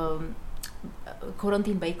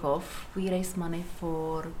quarantine bake-off. We raised money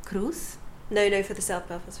for cruise. No, for the South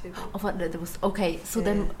Belfast Food Bank. Oh, but that was okay. So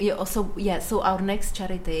Yeah. then, so our next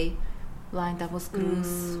charity line that was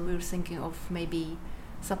cruise. We were thinking of maybe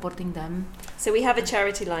supporting them. So we have a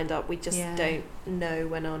charity lined up. We just Yeah. don't know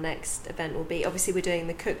when our next event will be. Obviously, we're doing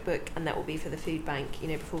the cookbook, and that will be for the food bank, you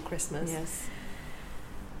know, before Christmas. Yes.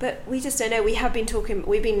 But we just don't know.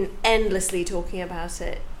 We've been endlessly talking about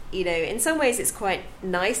it. You know, in some ways it's quite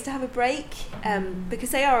nice to have a break because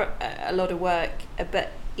they are a lot of work.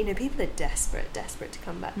 But, you know, people are desperate to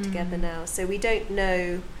come back together now. So we don't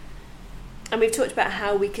know. And we've talked about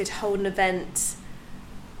how we could hold an event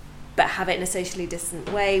but have it in a socially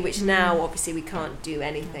distant way, which now obviously we can't do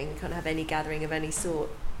anything. We can't have any gathering of any sort.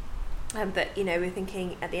 But, you know, we're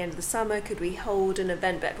thinking at the end of the summer, could we hold an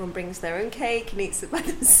event but everyone brings their own cake and eats it by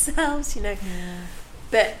themselves, you know? Yeah.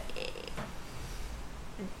 But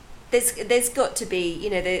there's got to be, you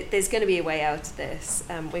know, there's going to be a way out of this.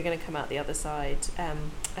 We're going to come out the other side.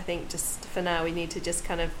 I think just for now we need to just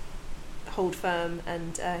kind of hold firm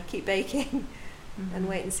and keep baking and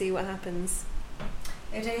wait and see what happens.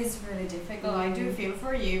 It is really difficult. I do feel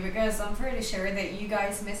for you because I'm pretty sure that you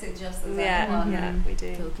guys miss it just as anyone. Yeah, we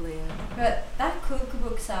do. Totally. Yeah. But that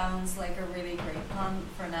cookbook sounds like a really great plan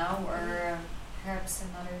for now, or perhaps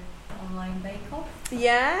another online bake-off.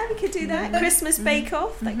 Yeah, we could do that. Christmas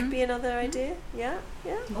bake-off, that could be another idea. Yeah.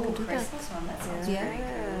 Oh, could do that. Christmas one, that sounds Yeah. very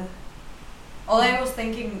cool. All I was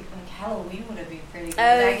thinking, like Halloween would have been pretty good.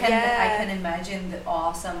 Oh, I can yeah. imagine the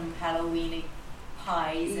awesome Halloweeny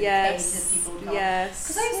pies and cakes Yes. that people come. Yes.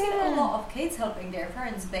 Because I've seen a lot of kids helping their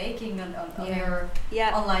parents baking on their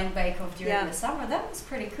Yeah. online bake-off during Yeah. the summer. That was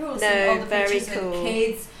pretty cool. No, Seeing all the very pictures cool. with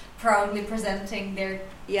kids proudly presenting their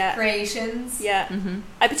Yeah. creations. Yeah. Mm-hmm.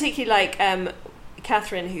 I particularly like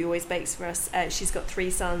Catherine, who always bakes for us. She's got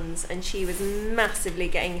 3 sons, and she was massively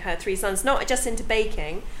getting her 3 sons not just into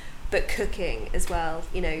baking, but cooking as well.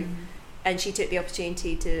 You know, and she took the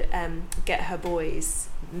opportunity to get her boys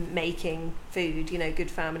making food. You know,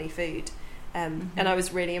 good family food, and I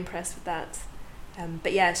was really impressed with that.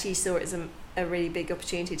 But yeah, she saw it as a really big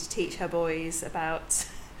opportunity to teach her boys about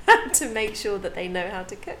how to make sure that they know how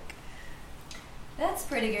to cook. That's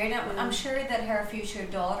pretty great. I'm sure that her future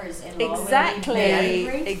daughters-in-law Exactly. will be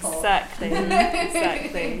very grateful. Exactly.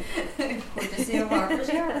 Exactly. Courtesy of Harper's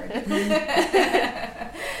Yard.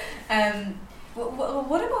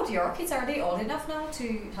 What about your kids? Are they old enough now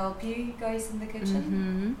to help you guys in the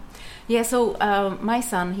kitchen? Yeah, so my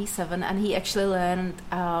son, he's 7, and he actually learned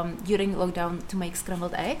during lockdown to make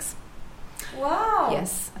scrambled eggs. Wow.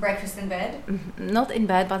 Yes. Breakfast in bed? Not in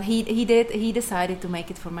bed, but he decided to make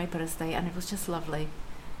it for my birthday, and it was just lovely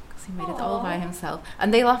because he made it all by Aw. himself.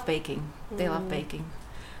 And they love baking. They love baking.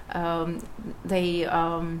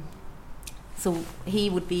 So he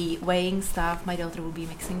would be weighing stuff, my daughter would be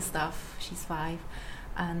mixing stuff. She's 5,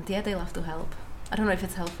 and yeah, they love to help. I don't know if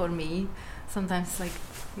it's help for me. Sometimes it's like,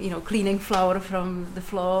 you know, cleaning flour from the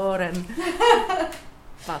floor, and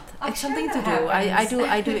but I'm it's sure something to that do. happens.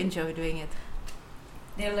 I do enjoy doing it.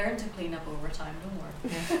 They'll learn to clean up over time, don't worry.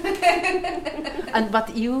 Yeah.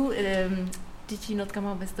 But you did you not come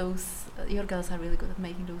up with those? Your girls are really good at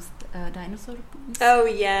making those dinosaur poos. Oh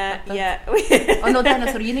yeah, But yeah. Oh no,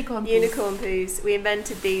 dinosaur unicorn. Poos. Unicorn poos. We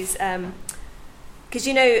invented these because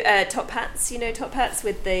you know top hats. You know top hats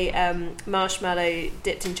with the marshmallow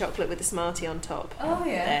dipped in chocolate with the Smartie on top. Oh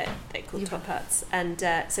yeah. They're called top hats, and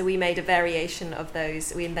so we made a variation of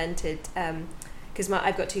those. We invented because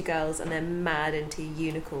I've got 2 girls and they're mad into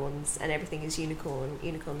unicorns, and everything is unicorn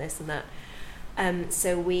this and that.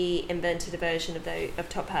 So we invented a version of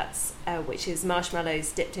top hats, which is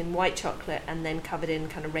marshmallows dipped in white chocolate and then covered in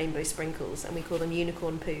kind of rainbow sprinkles, and we call them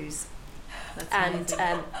unicorn poos. That's And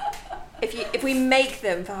amazing. if we make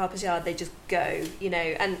them for Harper's Yard, they just go, you know,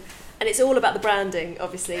 and it's all about the branding,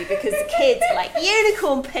 obviously, because the kids are like,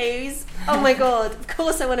 unicorn poos. Oh my god, of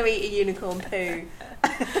course I want to eat a unicorn poo.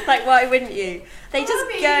 Like, why wouldn't you? They just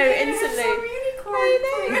go instantly.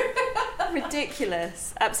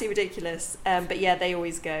 Ridiculous, absolutely ridiculous. But yeah, they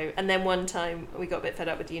always go. And then one time we got a bit fed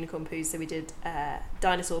up with the unicorn poos, so we did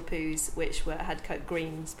dinosaur poos, which had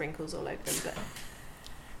green sprinkles all over them. But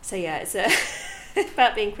so yeah, it's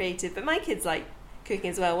about being creative. But my kids like cooking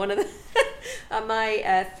as well. One of the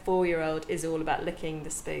my 4-year-old is all about licking the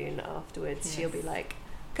spoon afterwards. Yes. She'll be like,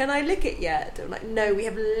 "Can I lick it yet?" I'm like, "No, we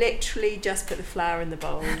have literally just put the flour in the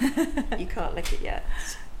bowl. You can't lick it yet."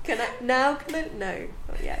 Can I now? Can I? No,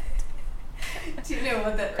 not yet. Do you know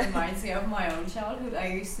what that reminds me of? My own childhood. I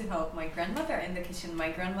used to help my grandmother in the kitchen. My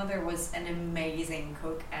grandmother was an amazing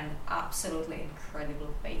cook and absolutely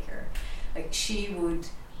incredible baker. Like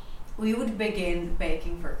we would begin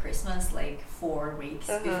baking for Christmas like 4 weeks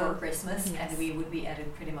before Christmas, and we would be at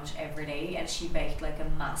it pretty much every day. And she baked like a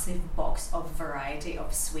massive box of variety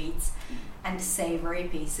of sweets and savoury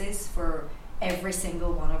pieces for every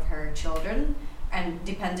single one of her children. And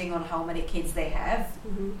depending on how many kids they have,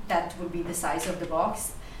 that would be the size of the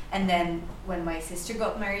box. And then when my sister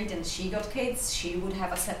got married and she got kids, she would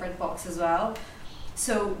have a separate box as well.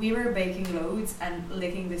 So we were baking loads and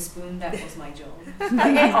licking the spoon. That was my job.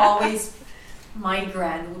 My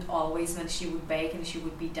gran would always, when she would bake and she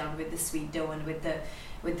would be done with the sweet dough and with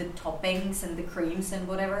the toppings and the creams and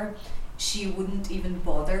whatever, she wouldn't even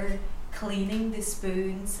bother cleaning the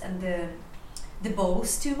spoons and the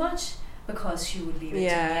bowls too much, because she would leave it to me,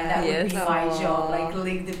 and that would be my job, like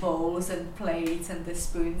lick the bowls and plates and the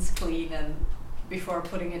spoons clean and before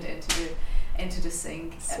putting it into the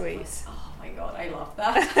sink. Sweet. Oh my god, I love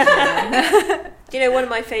that. You know, one of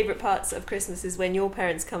my favourite parts of Christmas is when your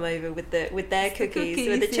parents come over with their cookies,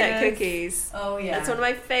 with the Czech cookies. Oh yeah, that's one of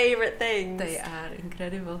my favourite things. They are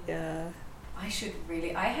incredible. Yeah, I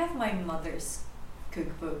have my mother's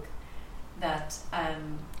cookbook that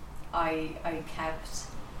I kept.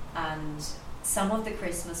 And some of the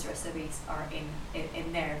Christmas recipes are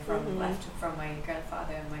in there left from my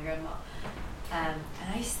grandfather and my grandma, and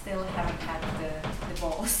I still haven't had the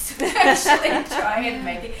balls to actually try and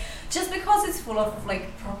make it, just because it's full of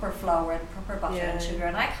like proper flour and proper butter and sugar,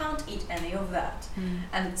 and I can't eat any of that.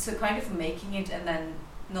 And so kind of making it and then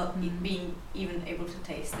not being even able to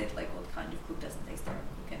taste it, like what kind of cook doesn't taste their own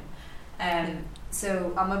cooking.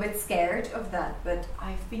 So I'm a bit scared of that, but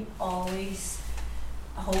I've been always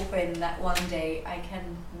hoping that one day I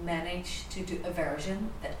can manage to do a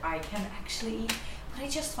version that I can actually eat. But I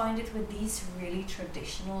just find it with these really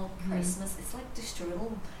traditional Christmas, it's like the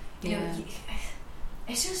strudel. You know,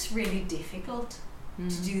 it's just really difficult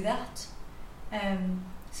to do that.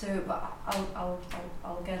 So, but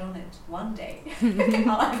I'll get on it one day.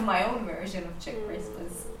 I'll have my own version of Czech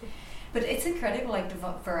Christmas. But it's incredible, like the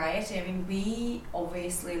variety. I mean, we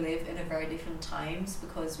obviously live in a very different times,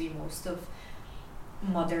 because most of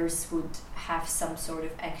mothers would have some sort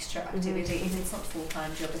of extra activity. If it's not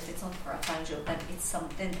full-time job, if it's not part-time job, then it's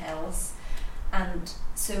something else. And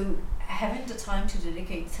so having the time to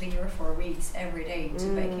dedicate 3 or 4 weeks every day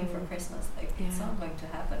to baking for Christmas, like it's not going to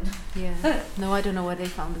happen. No, I don't know where they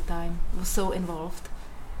found the time. It was so involved.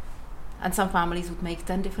 And some families would make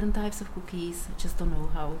 10 different types of cookies. I just don't know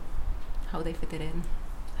how they fit it in.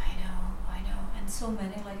 So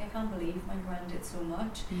many, like I can't believe my gran did so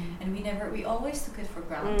much, and we always took it for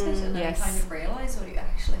granted, and then kind of realized what you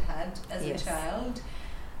actually had as a child.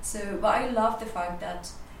 So, but I love the fact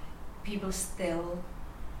that people still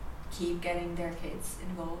keep getting their kids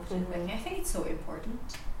involved in baking. I think it's so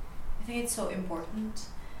important.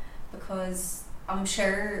 Because I'm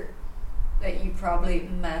sure that you probably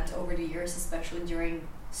met over the years, especially during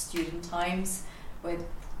student times, with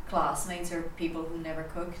classmates or people who never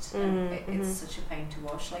cooked, and it's such a pain to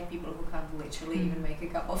watch, like people who can't literally even make a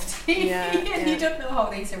cup of tea, and you don't know how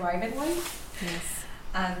they survive in life.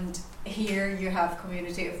 And here you have a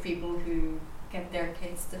community of people who get their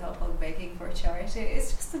kids to help out baking for charity.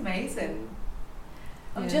 It's just amazing.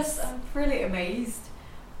 I'm really amazed.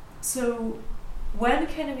 So when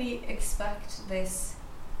can we expect this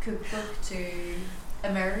cookbook to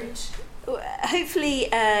emerge? Hopefully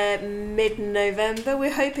mid-November.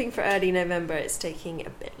 We're hoping for early November. It's taking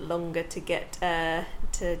a bit longer to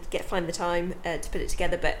find the time to put it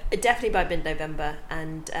together, but definitely by mid-November,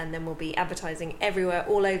 and then we'll be advertising everywhere,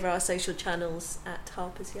 all over our social channels at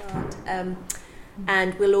Harper's Yard.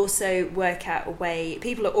 And we'll also work out a way.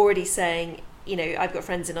 People are already saying, you know, I've got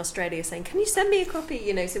friends in Australia saying, can you send me a copy?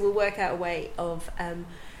 You know, so we'll work out a way of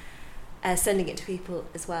sending it to people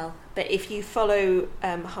as well. But if you follow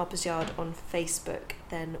Harper's Yard on Facebook,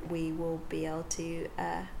 then we will be able to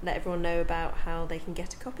let everyone know about how they can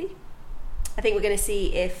get a copy. I think we're going to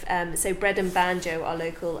see if so Bread and Banjo, our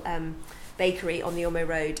local bakery on the Ormo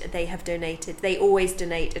Road, they have donated. They always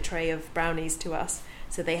donate a tray of brownies to us,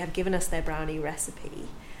 so they have given us their brownie recipe.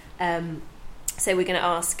 So we're going to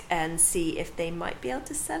ask and see if they might be able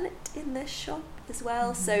to sell it in their shop as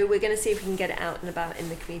well. So we're going to see if we can get it out and about in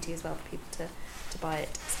the community as well for people to buy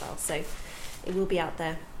it as well. So it will be out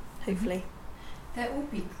there, hopefully. That would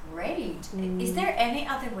be great. Is there any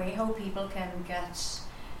other way how people can get,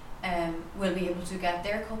 will be able to get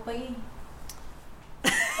their copy?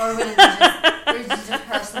 Or will it just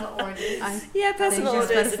personal orders? Yeah, personal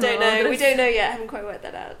orders. I don't know. We don't know yet. I haven't quite worked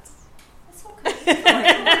that out. That's okay.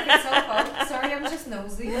 It's so fun. Sorry, I'm just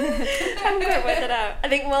nosy. I haven't quite worked that out. I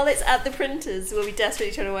think while it's at the printers, we'll be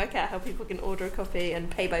desperately trying to work out how people can order a copy and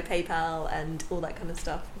pay by PayPal and all that kind of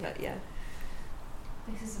stuff. But yeah,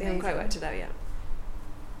 we haven't quite worked it out yet.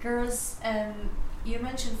 Girls, you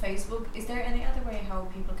mentioned Facebook. Is there any other way how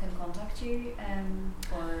people can contact you,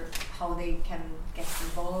 or how they can get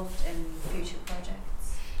involved in future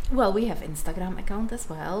projects? Well, we have Instagram account as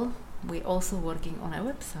well. We're also working on a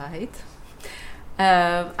website.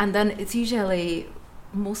 And then it's usually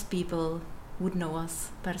most people would know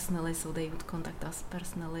us personally, so they would contact us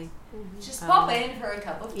personally. Just pop in for a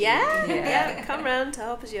cup of tea. Yeah. Come round to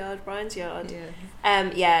Harper's Yard, Brian's Yard.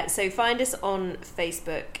 So find us on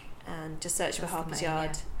Facebook and just search for Harper's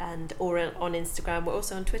Yard, and or on Instagram. We're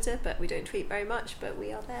also on Twitter, but we don't tweet very much, but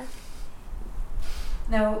we are there.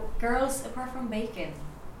 Now, girls, apart from bacon,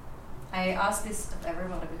 I ask this of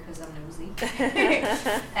everybody because I'm nosy.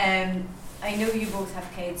 I know you both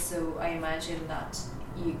have kids, so I imagine that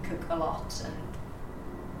you cook a lot, and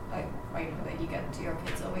I know that you get your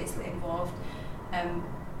kids obviously involved.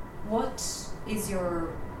 What is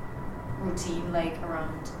your routine like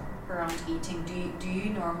around eating? Do you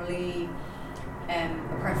normally,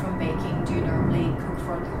 apart from baking, do you normally cook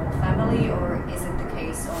for the whole family, or is it the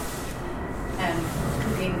case of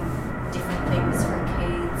cooking different things for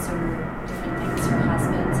kids or different things for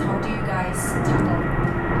husbands? How do you guys tackle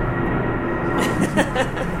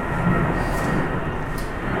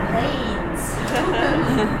planes?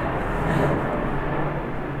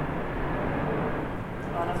 A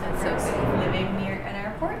lot of them so living near an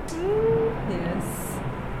airport. Yes.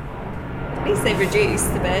 At least they've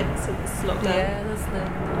reduced the bed since lockdown. Yeah, that's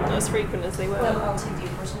not as frequent as they were. Well, I'll take the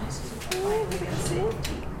opportunity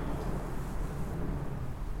to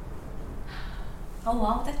Oh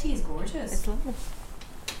wow, that tea is gorgeous. It's lovely.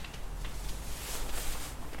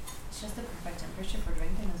 It's just the perfect temperature for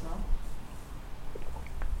drinking as well.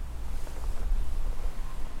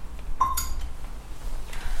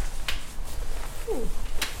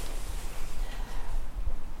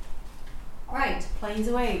 Right, planes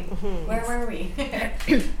away. Where were we?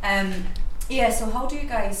 So how do you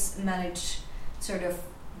guys manage sort of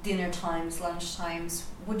dinner times, lunch times?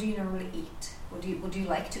 What do you normally eat? What do you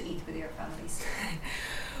like to eat with your families?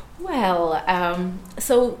 Well,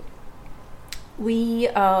 so we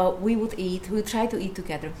would try to eat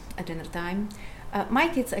together at dinner time. My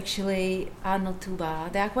kids actually are not too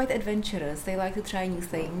bad. They are quite adventurous. They like to try new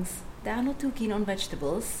things. They are not too keen on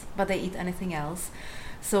vegetables, but they eat anything else.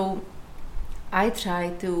 So I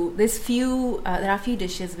try to. There are a few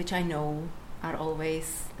dishes which I know are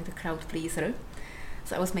always like a crowd pleaser.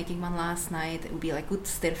 So I was making one last night. It would be like good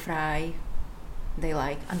stir fry. They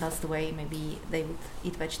like, and that's the way maybe they would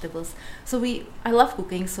eat vegetables. So I love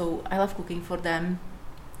cooking, so I love cooking for them.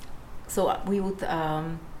 So we would,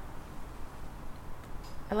 I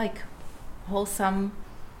like wholesome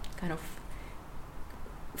kind of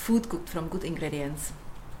food cooked from good ingredients.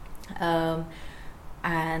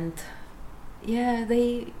 And yeah,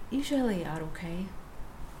 they usually are okay.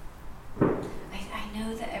 I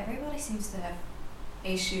know that everybody seems to have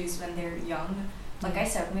issues when they're young. Like I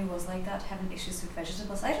certainly was like that, having issues with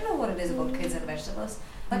vegetables. I don't know what it is about kids and vegetables.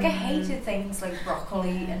 Like I hated things like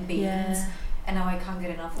broccoli and beans, and now I can't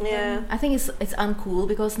get enough of them. I think it's uncool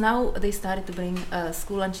because now they started to bring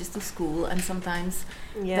school lunches to school, and sometimes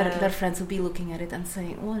their friends will be looking at it and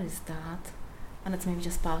saying, "What is that?" And it's maybe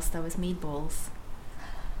just pasta with meatballs.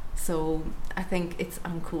 So I think it's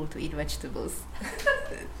uncool to eat vegetables.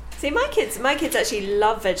 See, my kids actually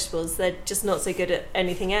love vegetables. They're just not so good at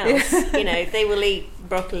anything else. They will eat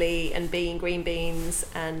broccoli and green beans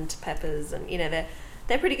and peppers, and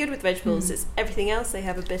they're pretty good with vegetables. It's everything else they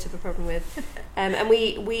have a bit of a problem with. And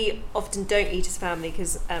we often don't eat as a family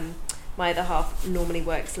because my other half normally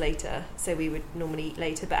works later, so we would normally eat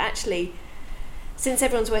later. But actually, since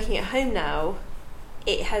everyone's working at home now,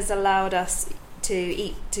 it has allowed us to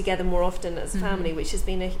eat together more often as a family, which has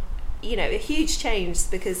been a huge change,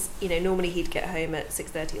 because normally he'd get home at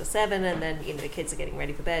 6:30 or 7, and then the kids are getting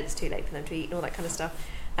ready for bed, it's too late for them to eat and all that kind of stuff.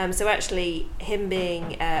 So actually him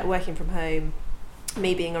being working from home,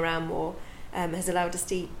 me being around more, has allowed us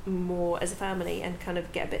to eat more as a family and kind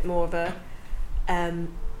of get a bit more of a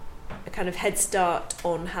kind of head start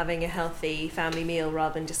on having a healthy family meal,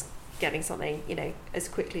 rather than just getting something as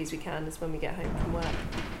quickly as we can as when we get home from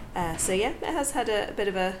work. So yeah, it has had a bit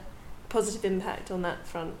of a positive impact on that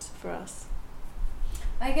front for us.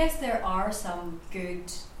 I guess there are some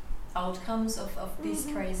good outcomes of these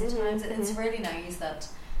crazy times. It's really nice that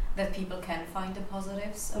people can find the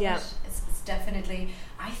positives of it. It's definitely,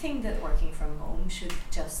 I think that working from home should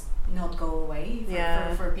just not go away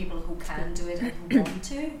for people who can do it and who want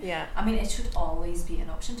to. Yeah. I mean, it should always be an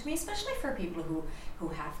option to me, especially for people who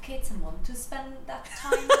have kids and want to spend that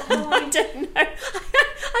time at home. I don't know.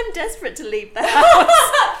 I'm desperate to leave the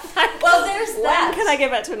house. Well, there's that. When can I go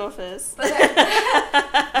back to an office? But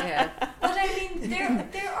I mean,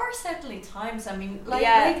 there are certainly times. I mean,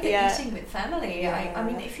 like the eating with family. Yeah. I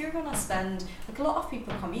mean, if you're gonna spend, like, a lot of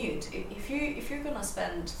people commute. If you're gonna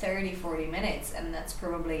spend 30-40 minutes, and that's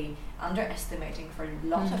probably underestimating for a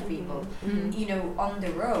lot of people, on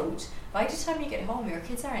the road. By the time you get home, your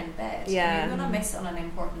kids are in bed. Yeah. And you're gonna miss on an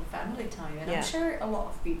important family time. And I'm sure a lot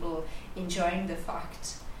of people enjoying the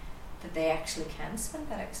fact that they actually can spend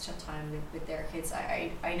that extra time with their kids.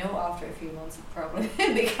 I know after a few months it probably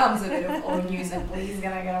becomes a bit of old news and please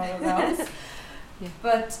can I get out of the house. Yeah.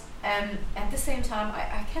 But at the same time,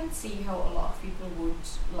 I can see how a lot of people would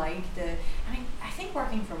like I think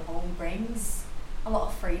working from home brings a lot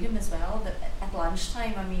of freedom as well. That at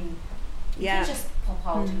lunchtime, I mean, you can just pop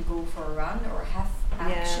out and go for a run, or have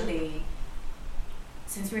actually,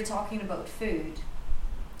 since we're talking about food,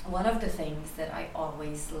 one of the things that I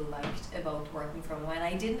always liked about working from home, and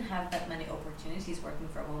I didn't have that many opportunities working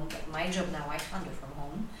from home, but my job now I can do from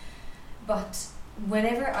home, but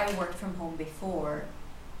whenever I worked from home before,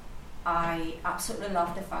 I absolutely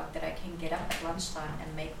love the fact that I can get up at lunchtime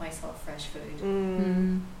and make myself fresh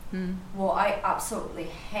food. What I absolutely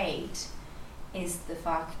hate is the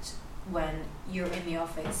fact when you're in the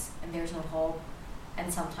office and there's no hob,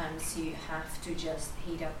 and sometimes you have to just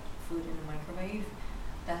heat up food in the microwave.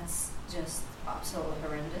 That's just absolutely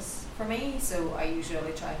horrendous for me. So I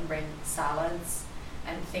usually try and bring salads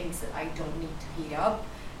and things that I don't need to heat up.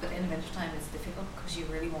 But in the wintertime it's difficult because you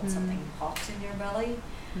really want something hot in your belly.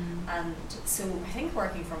 And so I think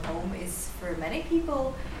working from home is, for many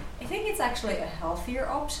people, I think it's actually a healthier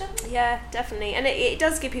option. Yeah, definitely. And it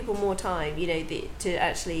does give people more time, to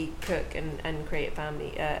actually cook and create a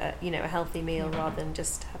family, a healthy meal rather than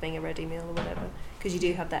just having a ready meal or whatever. Because you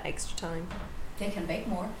do have that extra time. They can bake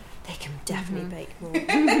more. They can definitely bake more.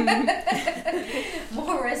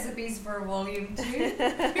 More recipes for volume 2.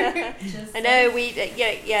 I know,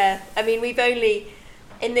 I mean, we've only,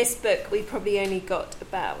 in this book, we've probably only got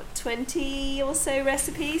about 20 or so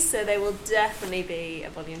recipes, so there will definitely be a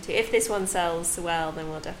volume 2. If this one sells well, then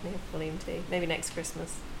we'll definitely have volume 2. Maybe next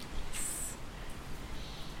Christmas.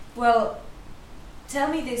 Well, tell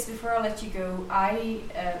me this before I let you go.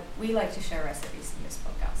 We like to share recipes in this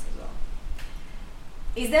podcast as well.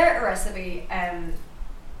 Is there a recipe?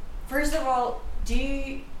 First of all,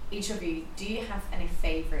 each of you have any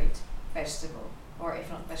favorite vegetable, or if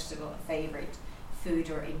not vegetable, a favorite food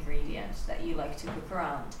or ingredient that you like to cook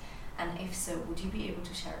around? And if so, would you be able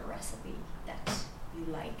to share a recipe that you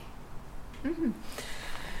like?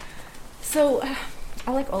 So,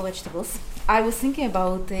 I like all vegetables. I was thinking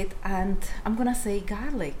about it, and I'm gonna say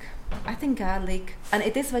garlic. I think garlic, and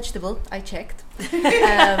it is vegetable, I checked.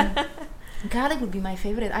 Garlic would be my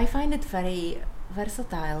favorite. I find it very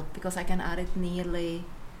versatile because I can add it nearly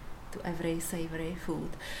to every savory food.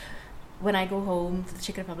 When I go home to the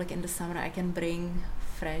Czech Republic in the summer, I can bring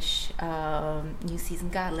fresh new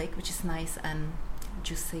seasoned garlic, which is nice and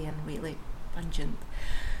juicy and really pungent.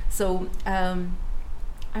 So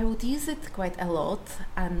I would use it quite a lot,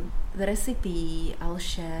 and the recipe I'll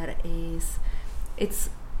share it's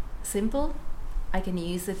simple. I can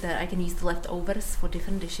use the leftovers for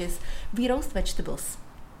different dishes. We roast vegetables,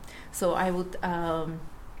 so I would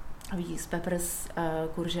use peppers,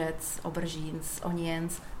 courgettes, aubergines,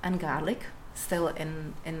 onions, and garlic still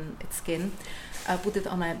in its skin. Put it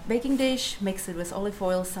on a baking dish, mix it with olive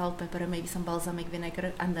oil, salt, pepper, maybe some balsamic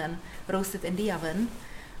vinegar, and then roast it in the oven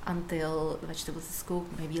until the vegetables is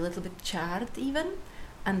cooked, maybe a little bit charred even,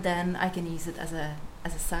 and then I can use it as a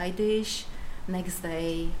side dish. Next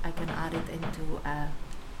day I can add it into a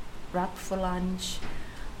wrap for lunch.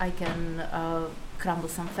 I can crumble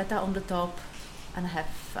some feta on the top, and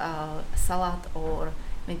have a salad, or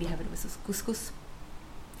maybe have it with couscous.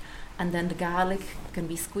 And then the garlic can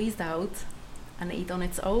be squeezed out and eat on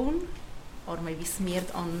its own, or maybe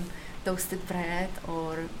smeared on toasted bread,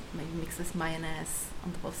 or maybe mixed with mayonnaise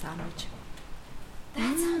on top of sandwich.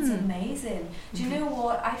 That sounds amazing. Do you know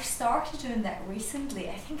what? I've started doing that recently.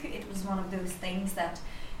 I think it was one of those things that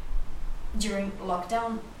during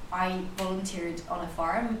lockdown I volunteered on a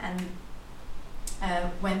farm, and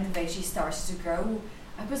when the veggies started to grow,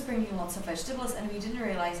 I was bringing lots of vegetables, and we didn't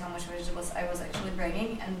realize how much vegetables I was actually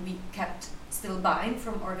bringing, and we kept still buying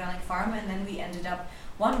from organic farm, and then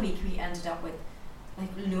one week we ended up with like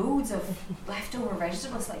loads of leftover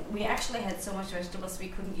vegetables. Like, we actually had so much vegetables we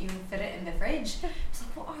couldn't even fit it in the fridge. It's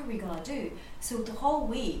like, what are we gonna do? So the whole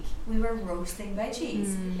week we were roasting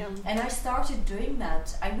veggies, and I started doing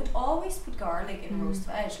that. I would always put garlic in roast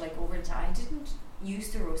veg, like over time. I didn't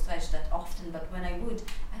used to roast veg that often, but when I would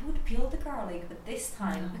peel the garlic. But this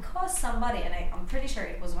time, because somebody, and I'm pretty sure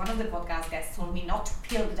it was one of the podcast guests, told me not to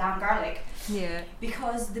peel the damn garlic. Yeah.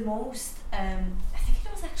 Because the most, I think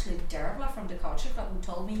it was actually Dervla from the Culture Club who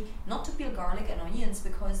told me not to peel garlic and onions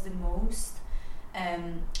because the most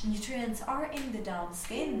nutrients are in the damn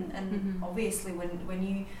skin. And obviously when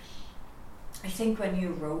you, I think when you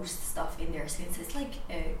roast stuff in their skins, it's like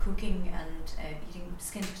cooking and eating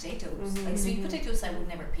skinned potatoes. Like sweet potatoes I would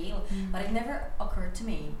never peel, but it never occurred to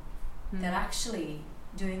me that actually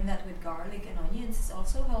doing that with garlic and onions is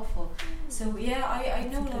also helpful. So yeah, I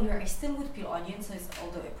no longer, I still would peel onions,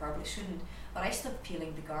 although I probably shouldn't, but I stopped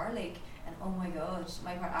peeling the garlic, and oh my god,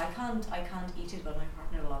 I can't eat it, but my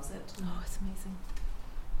partner loves it. Oh, it's amazing.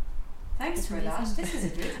 Thanks for that. This is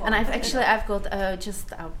a good one. And I've got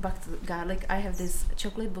back to garlic. I have this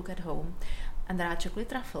chocolate book at home, and there are chocolate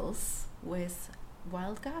truffles with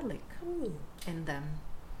wild garlic in them.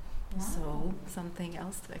 Wow. So something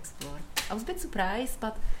else to explore. I was a bit surprised,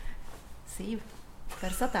 but see,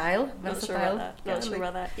 versatile. Not sure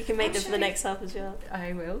about that. You can make them for the next half as well.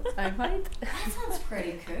 I will. I might. That sounds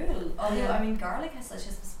pretty cool. Although I mean, garlic has such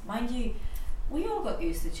a, mind you, we all got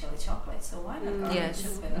used to chili chocolate, so why not garlic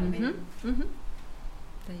chocolate? I mean,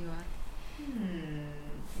 there you are.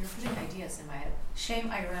 You're putting ideas in my head. Shame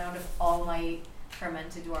I ran out of all my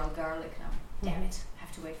fermented wild garlic now. Damn it.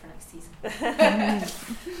 Have to wait for next season.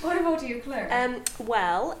 What about you, Claire?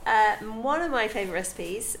 Well, one of my favourite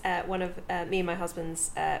recipes, one of me and my husband's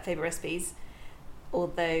favourite recipes,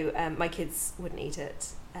 although my kids wouldn't eat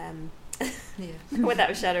it, without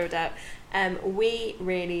a shadow of a doubt, we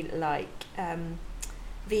really like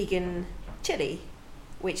vegan chili,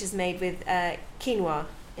 which is made with quinoa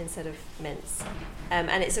instead of mince,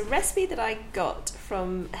 and it's a recipe that I got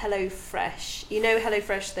from HelloFresh. You know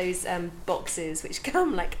HelloFresh, those boxes which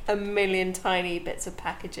come like a million tiny bits of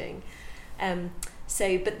packaging.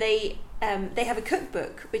 But they have a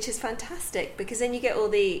cookbook which is fantastic, because then you get all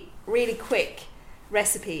the really quick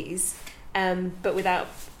recipes, but without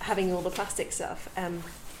having all the plastic stuff.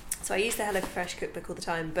 So I use the HelloFresh cookbook all the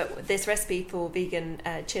time, but this recipe for vegan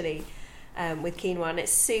chili with quinoa, and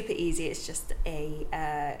it's super easy. It's just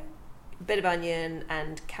a bit of onion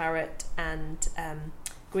and carrot and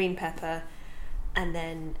green pepper, and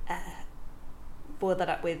then boil that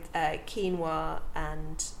up with quinoa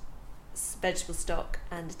and vegetable stock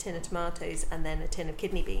and a tin of tomatoes and then a tin of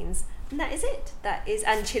kidney beans, and that is it.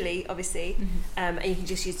 And chili, obviously, and you can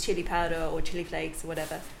just use chili powder or chili flakes or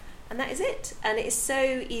whatever, and that is it. And it is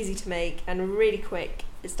so easy to make and really quick.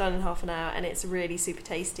 It's done in half an hour, and it's really super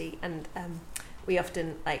tasty. And we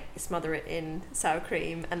often like smother it in sour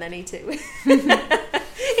cream and then eat it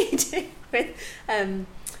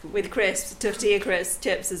with crisps, tortilla crisp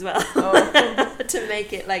chips as well, to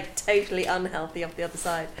make it like totally unhealthy off the other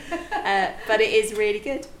side. But it is really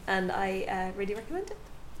good, and I really recommend it.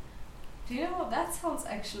 Do you know what? That sounds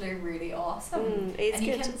actually really awesome. And good.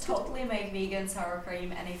 You can totally make vegan sour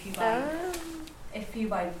cream, and if you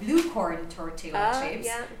buy blue corn tortilla chips,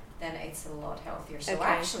 then it's a lot healthier. So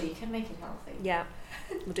actually, you can make it healthy. Yeah,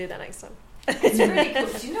 we'll do that next time. It's really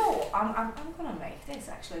cool. Do you know, I'm gonna make this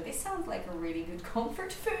actually. This sounds like a really good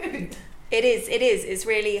comfort food. It is. It's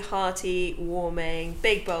really hearty, warming,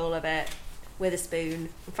 big bowl of it with a spoon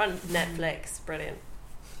in front of Netflix. Brilliant.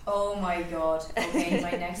 Oh my god. Okay,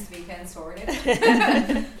 my next weekend sorted.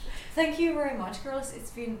 Thank you very much, girls.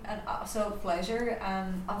 It's been an absolute pleasure.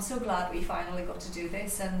 I'm so glad we finally got to do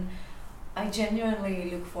this, and I genuinely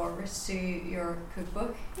look forward to your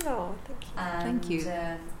cookbook. Oh, thank you. Thank you.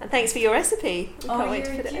 And thanks for your recipe. We can't wait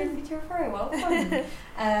to put it in. You're very welcome.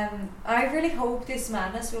 I really hope this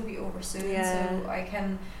madness will be over soon, so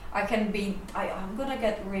I'm gonna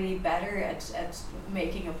get really better at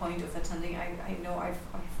making a point of attending. I know I've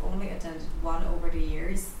only attended one over the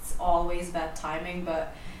years. It's always bad timing,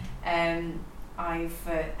 but I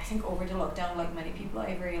think over the lockdown, like many people,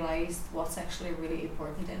 I've realized what's actually really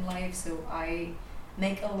important in life. So I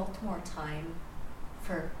make a lot more time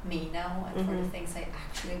for me now and for the things I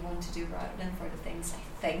actually want to do rather than for the things I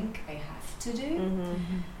think I have to do.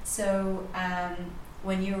 So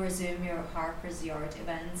when you resume your Harper's Yard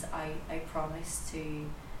events, I promise to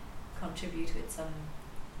contribute with some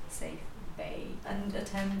safe bay and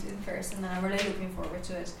attend in person, and I'm really looking forward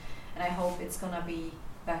to it, and I hope it's gonna be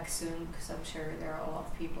back soon, because I'm sure there are a lot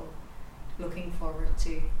of people looking forward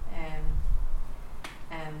to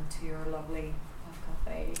your lovely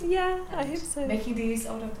cafe. Yeah, I hope so. Making these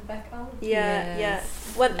out of the back out. Yeah.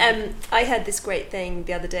 Well, I heard this great thing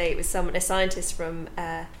the other day. It was a scientist from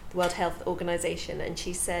the World Health Organization, and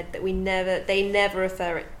she said that they never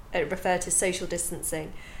refer to social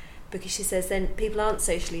distancing, because she says then people aren't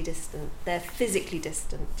socially distant; they're physically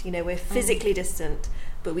distant. We're physically distant,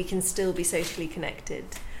 but we can still be socially connected.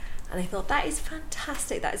 And I thought, that is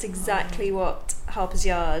fantastic. That is exactly what Harper's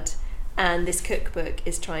Yard and this cookbook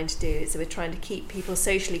is trying to do. So we're trying to keep people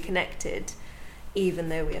socially connected, even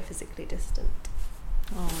though we are physically distant.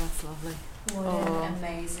 Oh, that's lovely. What an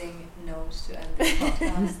amazing note to end this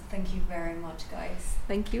podcast. Thank you very much, guys.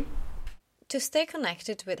 Thank you. To stay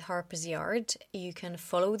connected with Harper's Yard, you can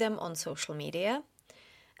follow them on social media,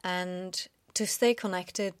 and to stay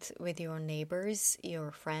connected with your neighbours,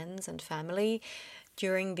 your friends and family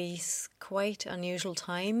during these quite unusual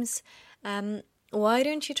times, why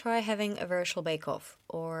don't you try having a virtual bake-off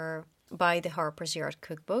or buy the Harper's Yard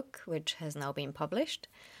cookbook, which has now been published,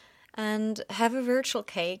 and have a virtual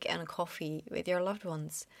cake and coffee with your loved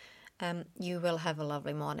ones. You will have a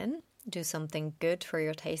lovely morning, do something good for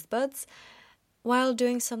your taste buds, while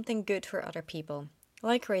doing something good for other people,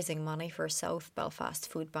 like raising money for South Belfast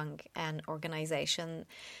Food Bank, an organisation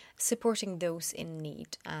supporting those in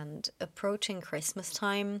need. And approaching Christmas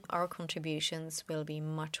time, our contributions will be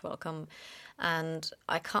much welcome, and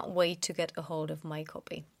I can't wait to get a hold of my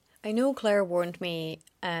copy. I know Claire warned me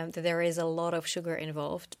that there is a lot of sugar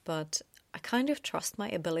involved, but I kind of trust my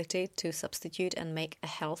ability to substitute and make a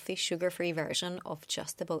healthy sugar-free version of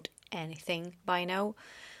just about anything by now,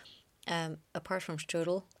 apart from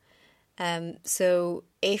strudel. So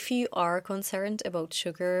if you are concerned about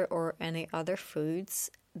sugar or any other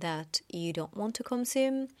foods that you don't want to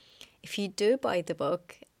consume, if you do buy the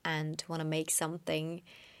book and want to make something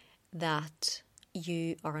that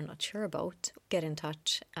you are not sure about, get in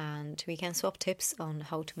touch and we can swap tips on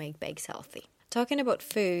how to make bakes healthy. Talking about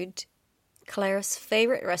food, Claire's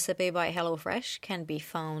favourite recipe by HelloFresh can be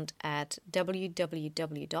found at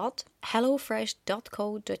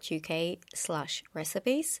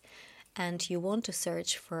www.hellofresh.co.uk/recipes, and you want to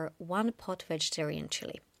search for one pot vegetarian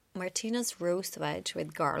chili. Martina's roast veg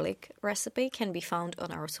with garlic recipe can be found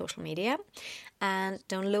on our social media and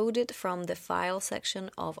downloaded from the file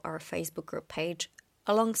section of our Facebook group page,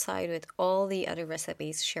 alongside with all the other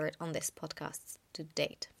recipes shared on this podcast to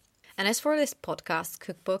date. And as for this podcast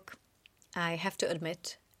cookbook, I have to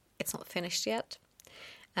admit it's not finished yet.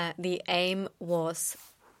 The aim was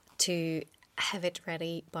to have it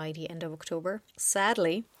ready by the end of October.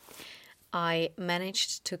 Sadly, I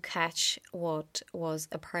managed to catch what was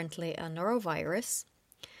apparently a norovirus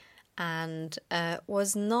and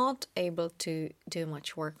was not able to do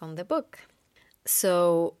much work on the book.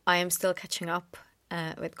 So I am still catching up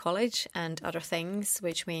with college and other things,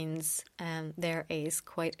 which means there is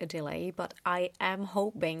quite a delay, but I am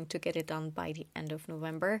hoping to get it done by the end of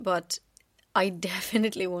November. But I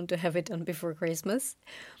definitely want to have it done before Christmas.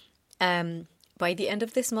 By the end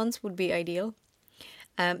of this month would be ideal.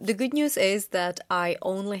 The good news is that I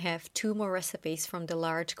only have 2 more recipes from the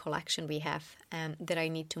large collection we have that I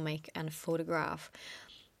need to make and photograph.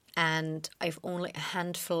 And I've only a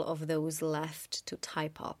handful of those left to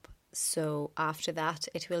type up. So after that,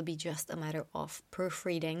 it will be just a matter of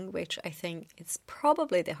proofreading, which I think is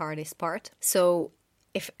probably the hardest part. So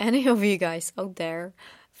if any of you guys out there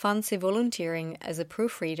fancy volunteering as a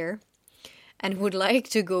proofreader and would like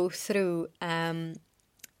to go through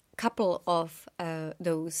couple of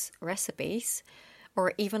those recipes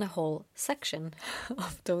or even a whole section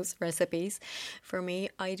of those recipes, for me,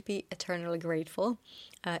 I'd be eternally grateful.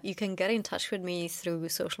 You can get in touch with me through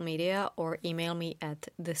social media or email me at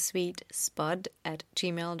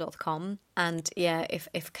thesweetspud@gmail.com. And yeah,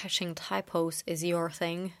 if catching typos is your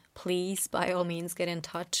thing, please, by all means, get in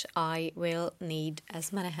touch. I will need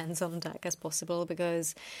as many hands on deck as possible,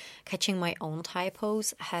 because catching my own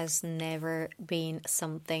typos has never been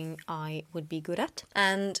something I would be good at.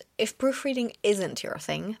 And if proofreading isn't your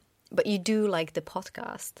thing, but you do like the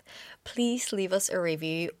podcast, please leave us a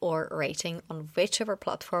review or rating on whichever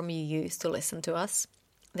platform you use to listen to us.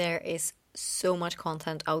 There is so much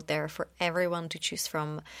content out there for everyone to choose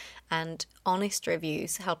from, and honest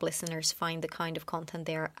reviews help listeners find the kind of content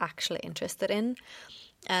they are actually interested in,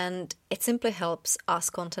 and it simply helps us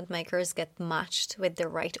content makers get matched with the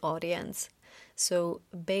right audience. So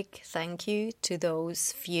big thank you to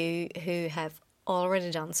those few who have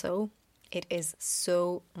already done so. It is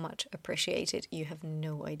so much appreciated, you have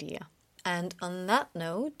no idea. And on that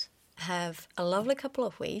note, have a lovely couple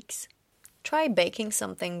of weeks. Try baking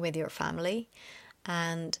something with your family,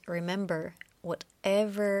 and remember,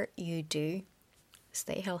 whatever you do,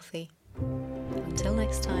 stay healthy. Until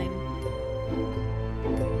next time.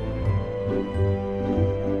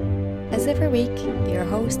 As every week, your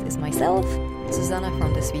host is myself, Susanna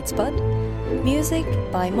from The Sweet Spud. Music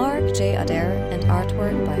by Mark J. Adair and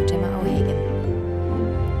artwork by Gemma O'Hagan.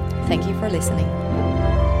 Thank you for listening.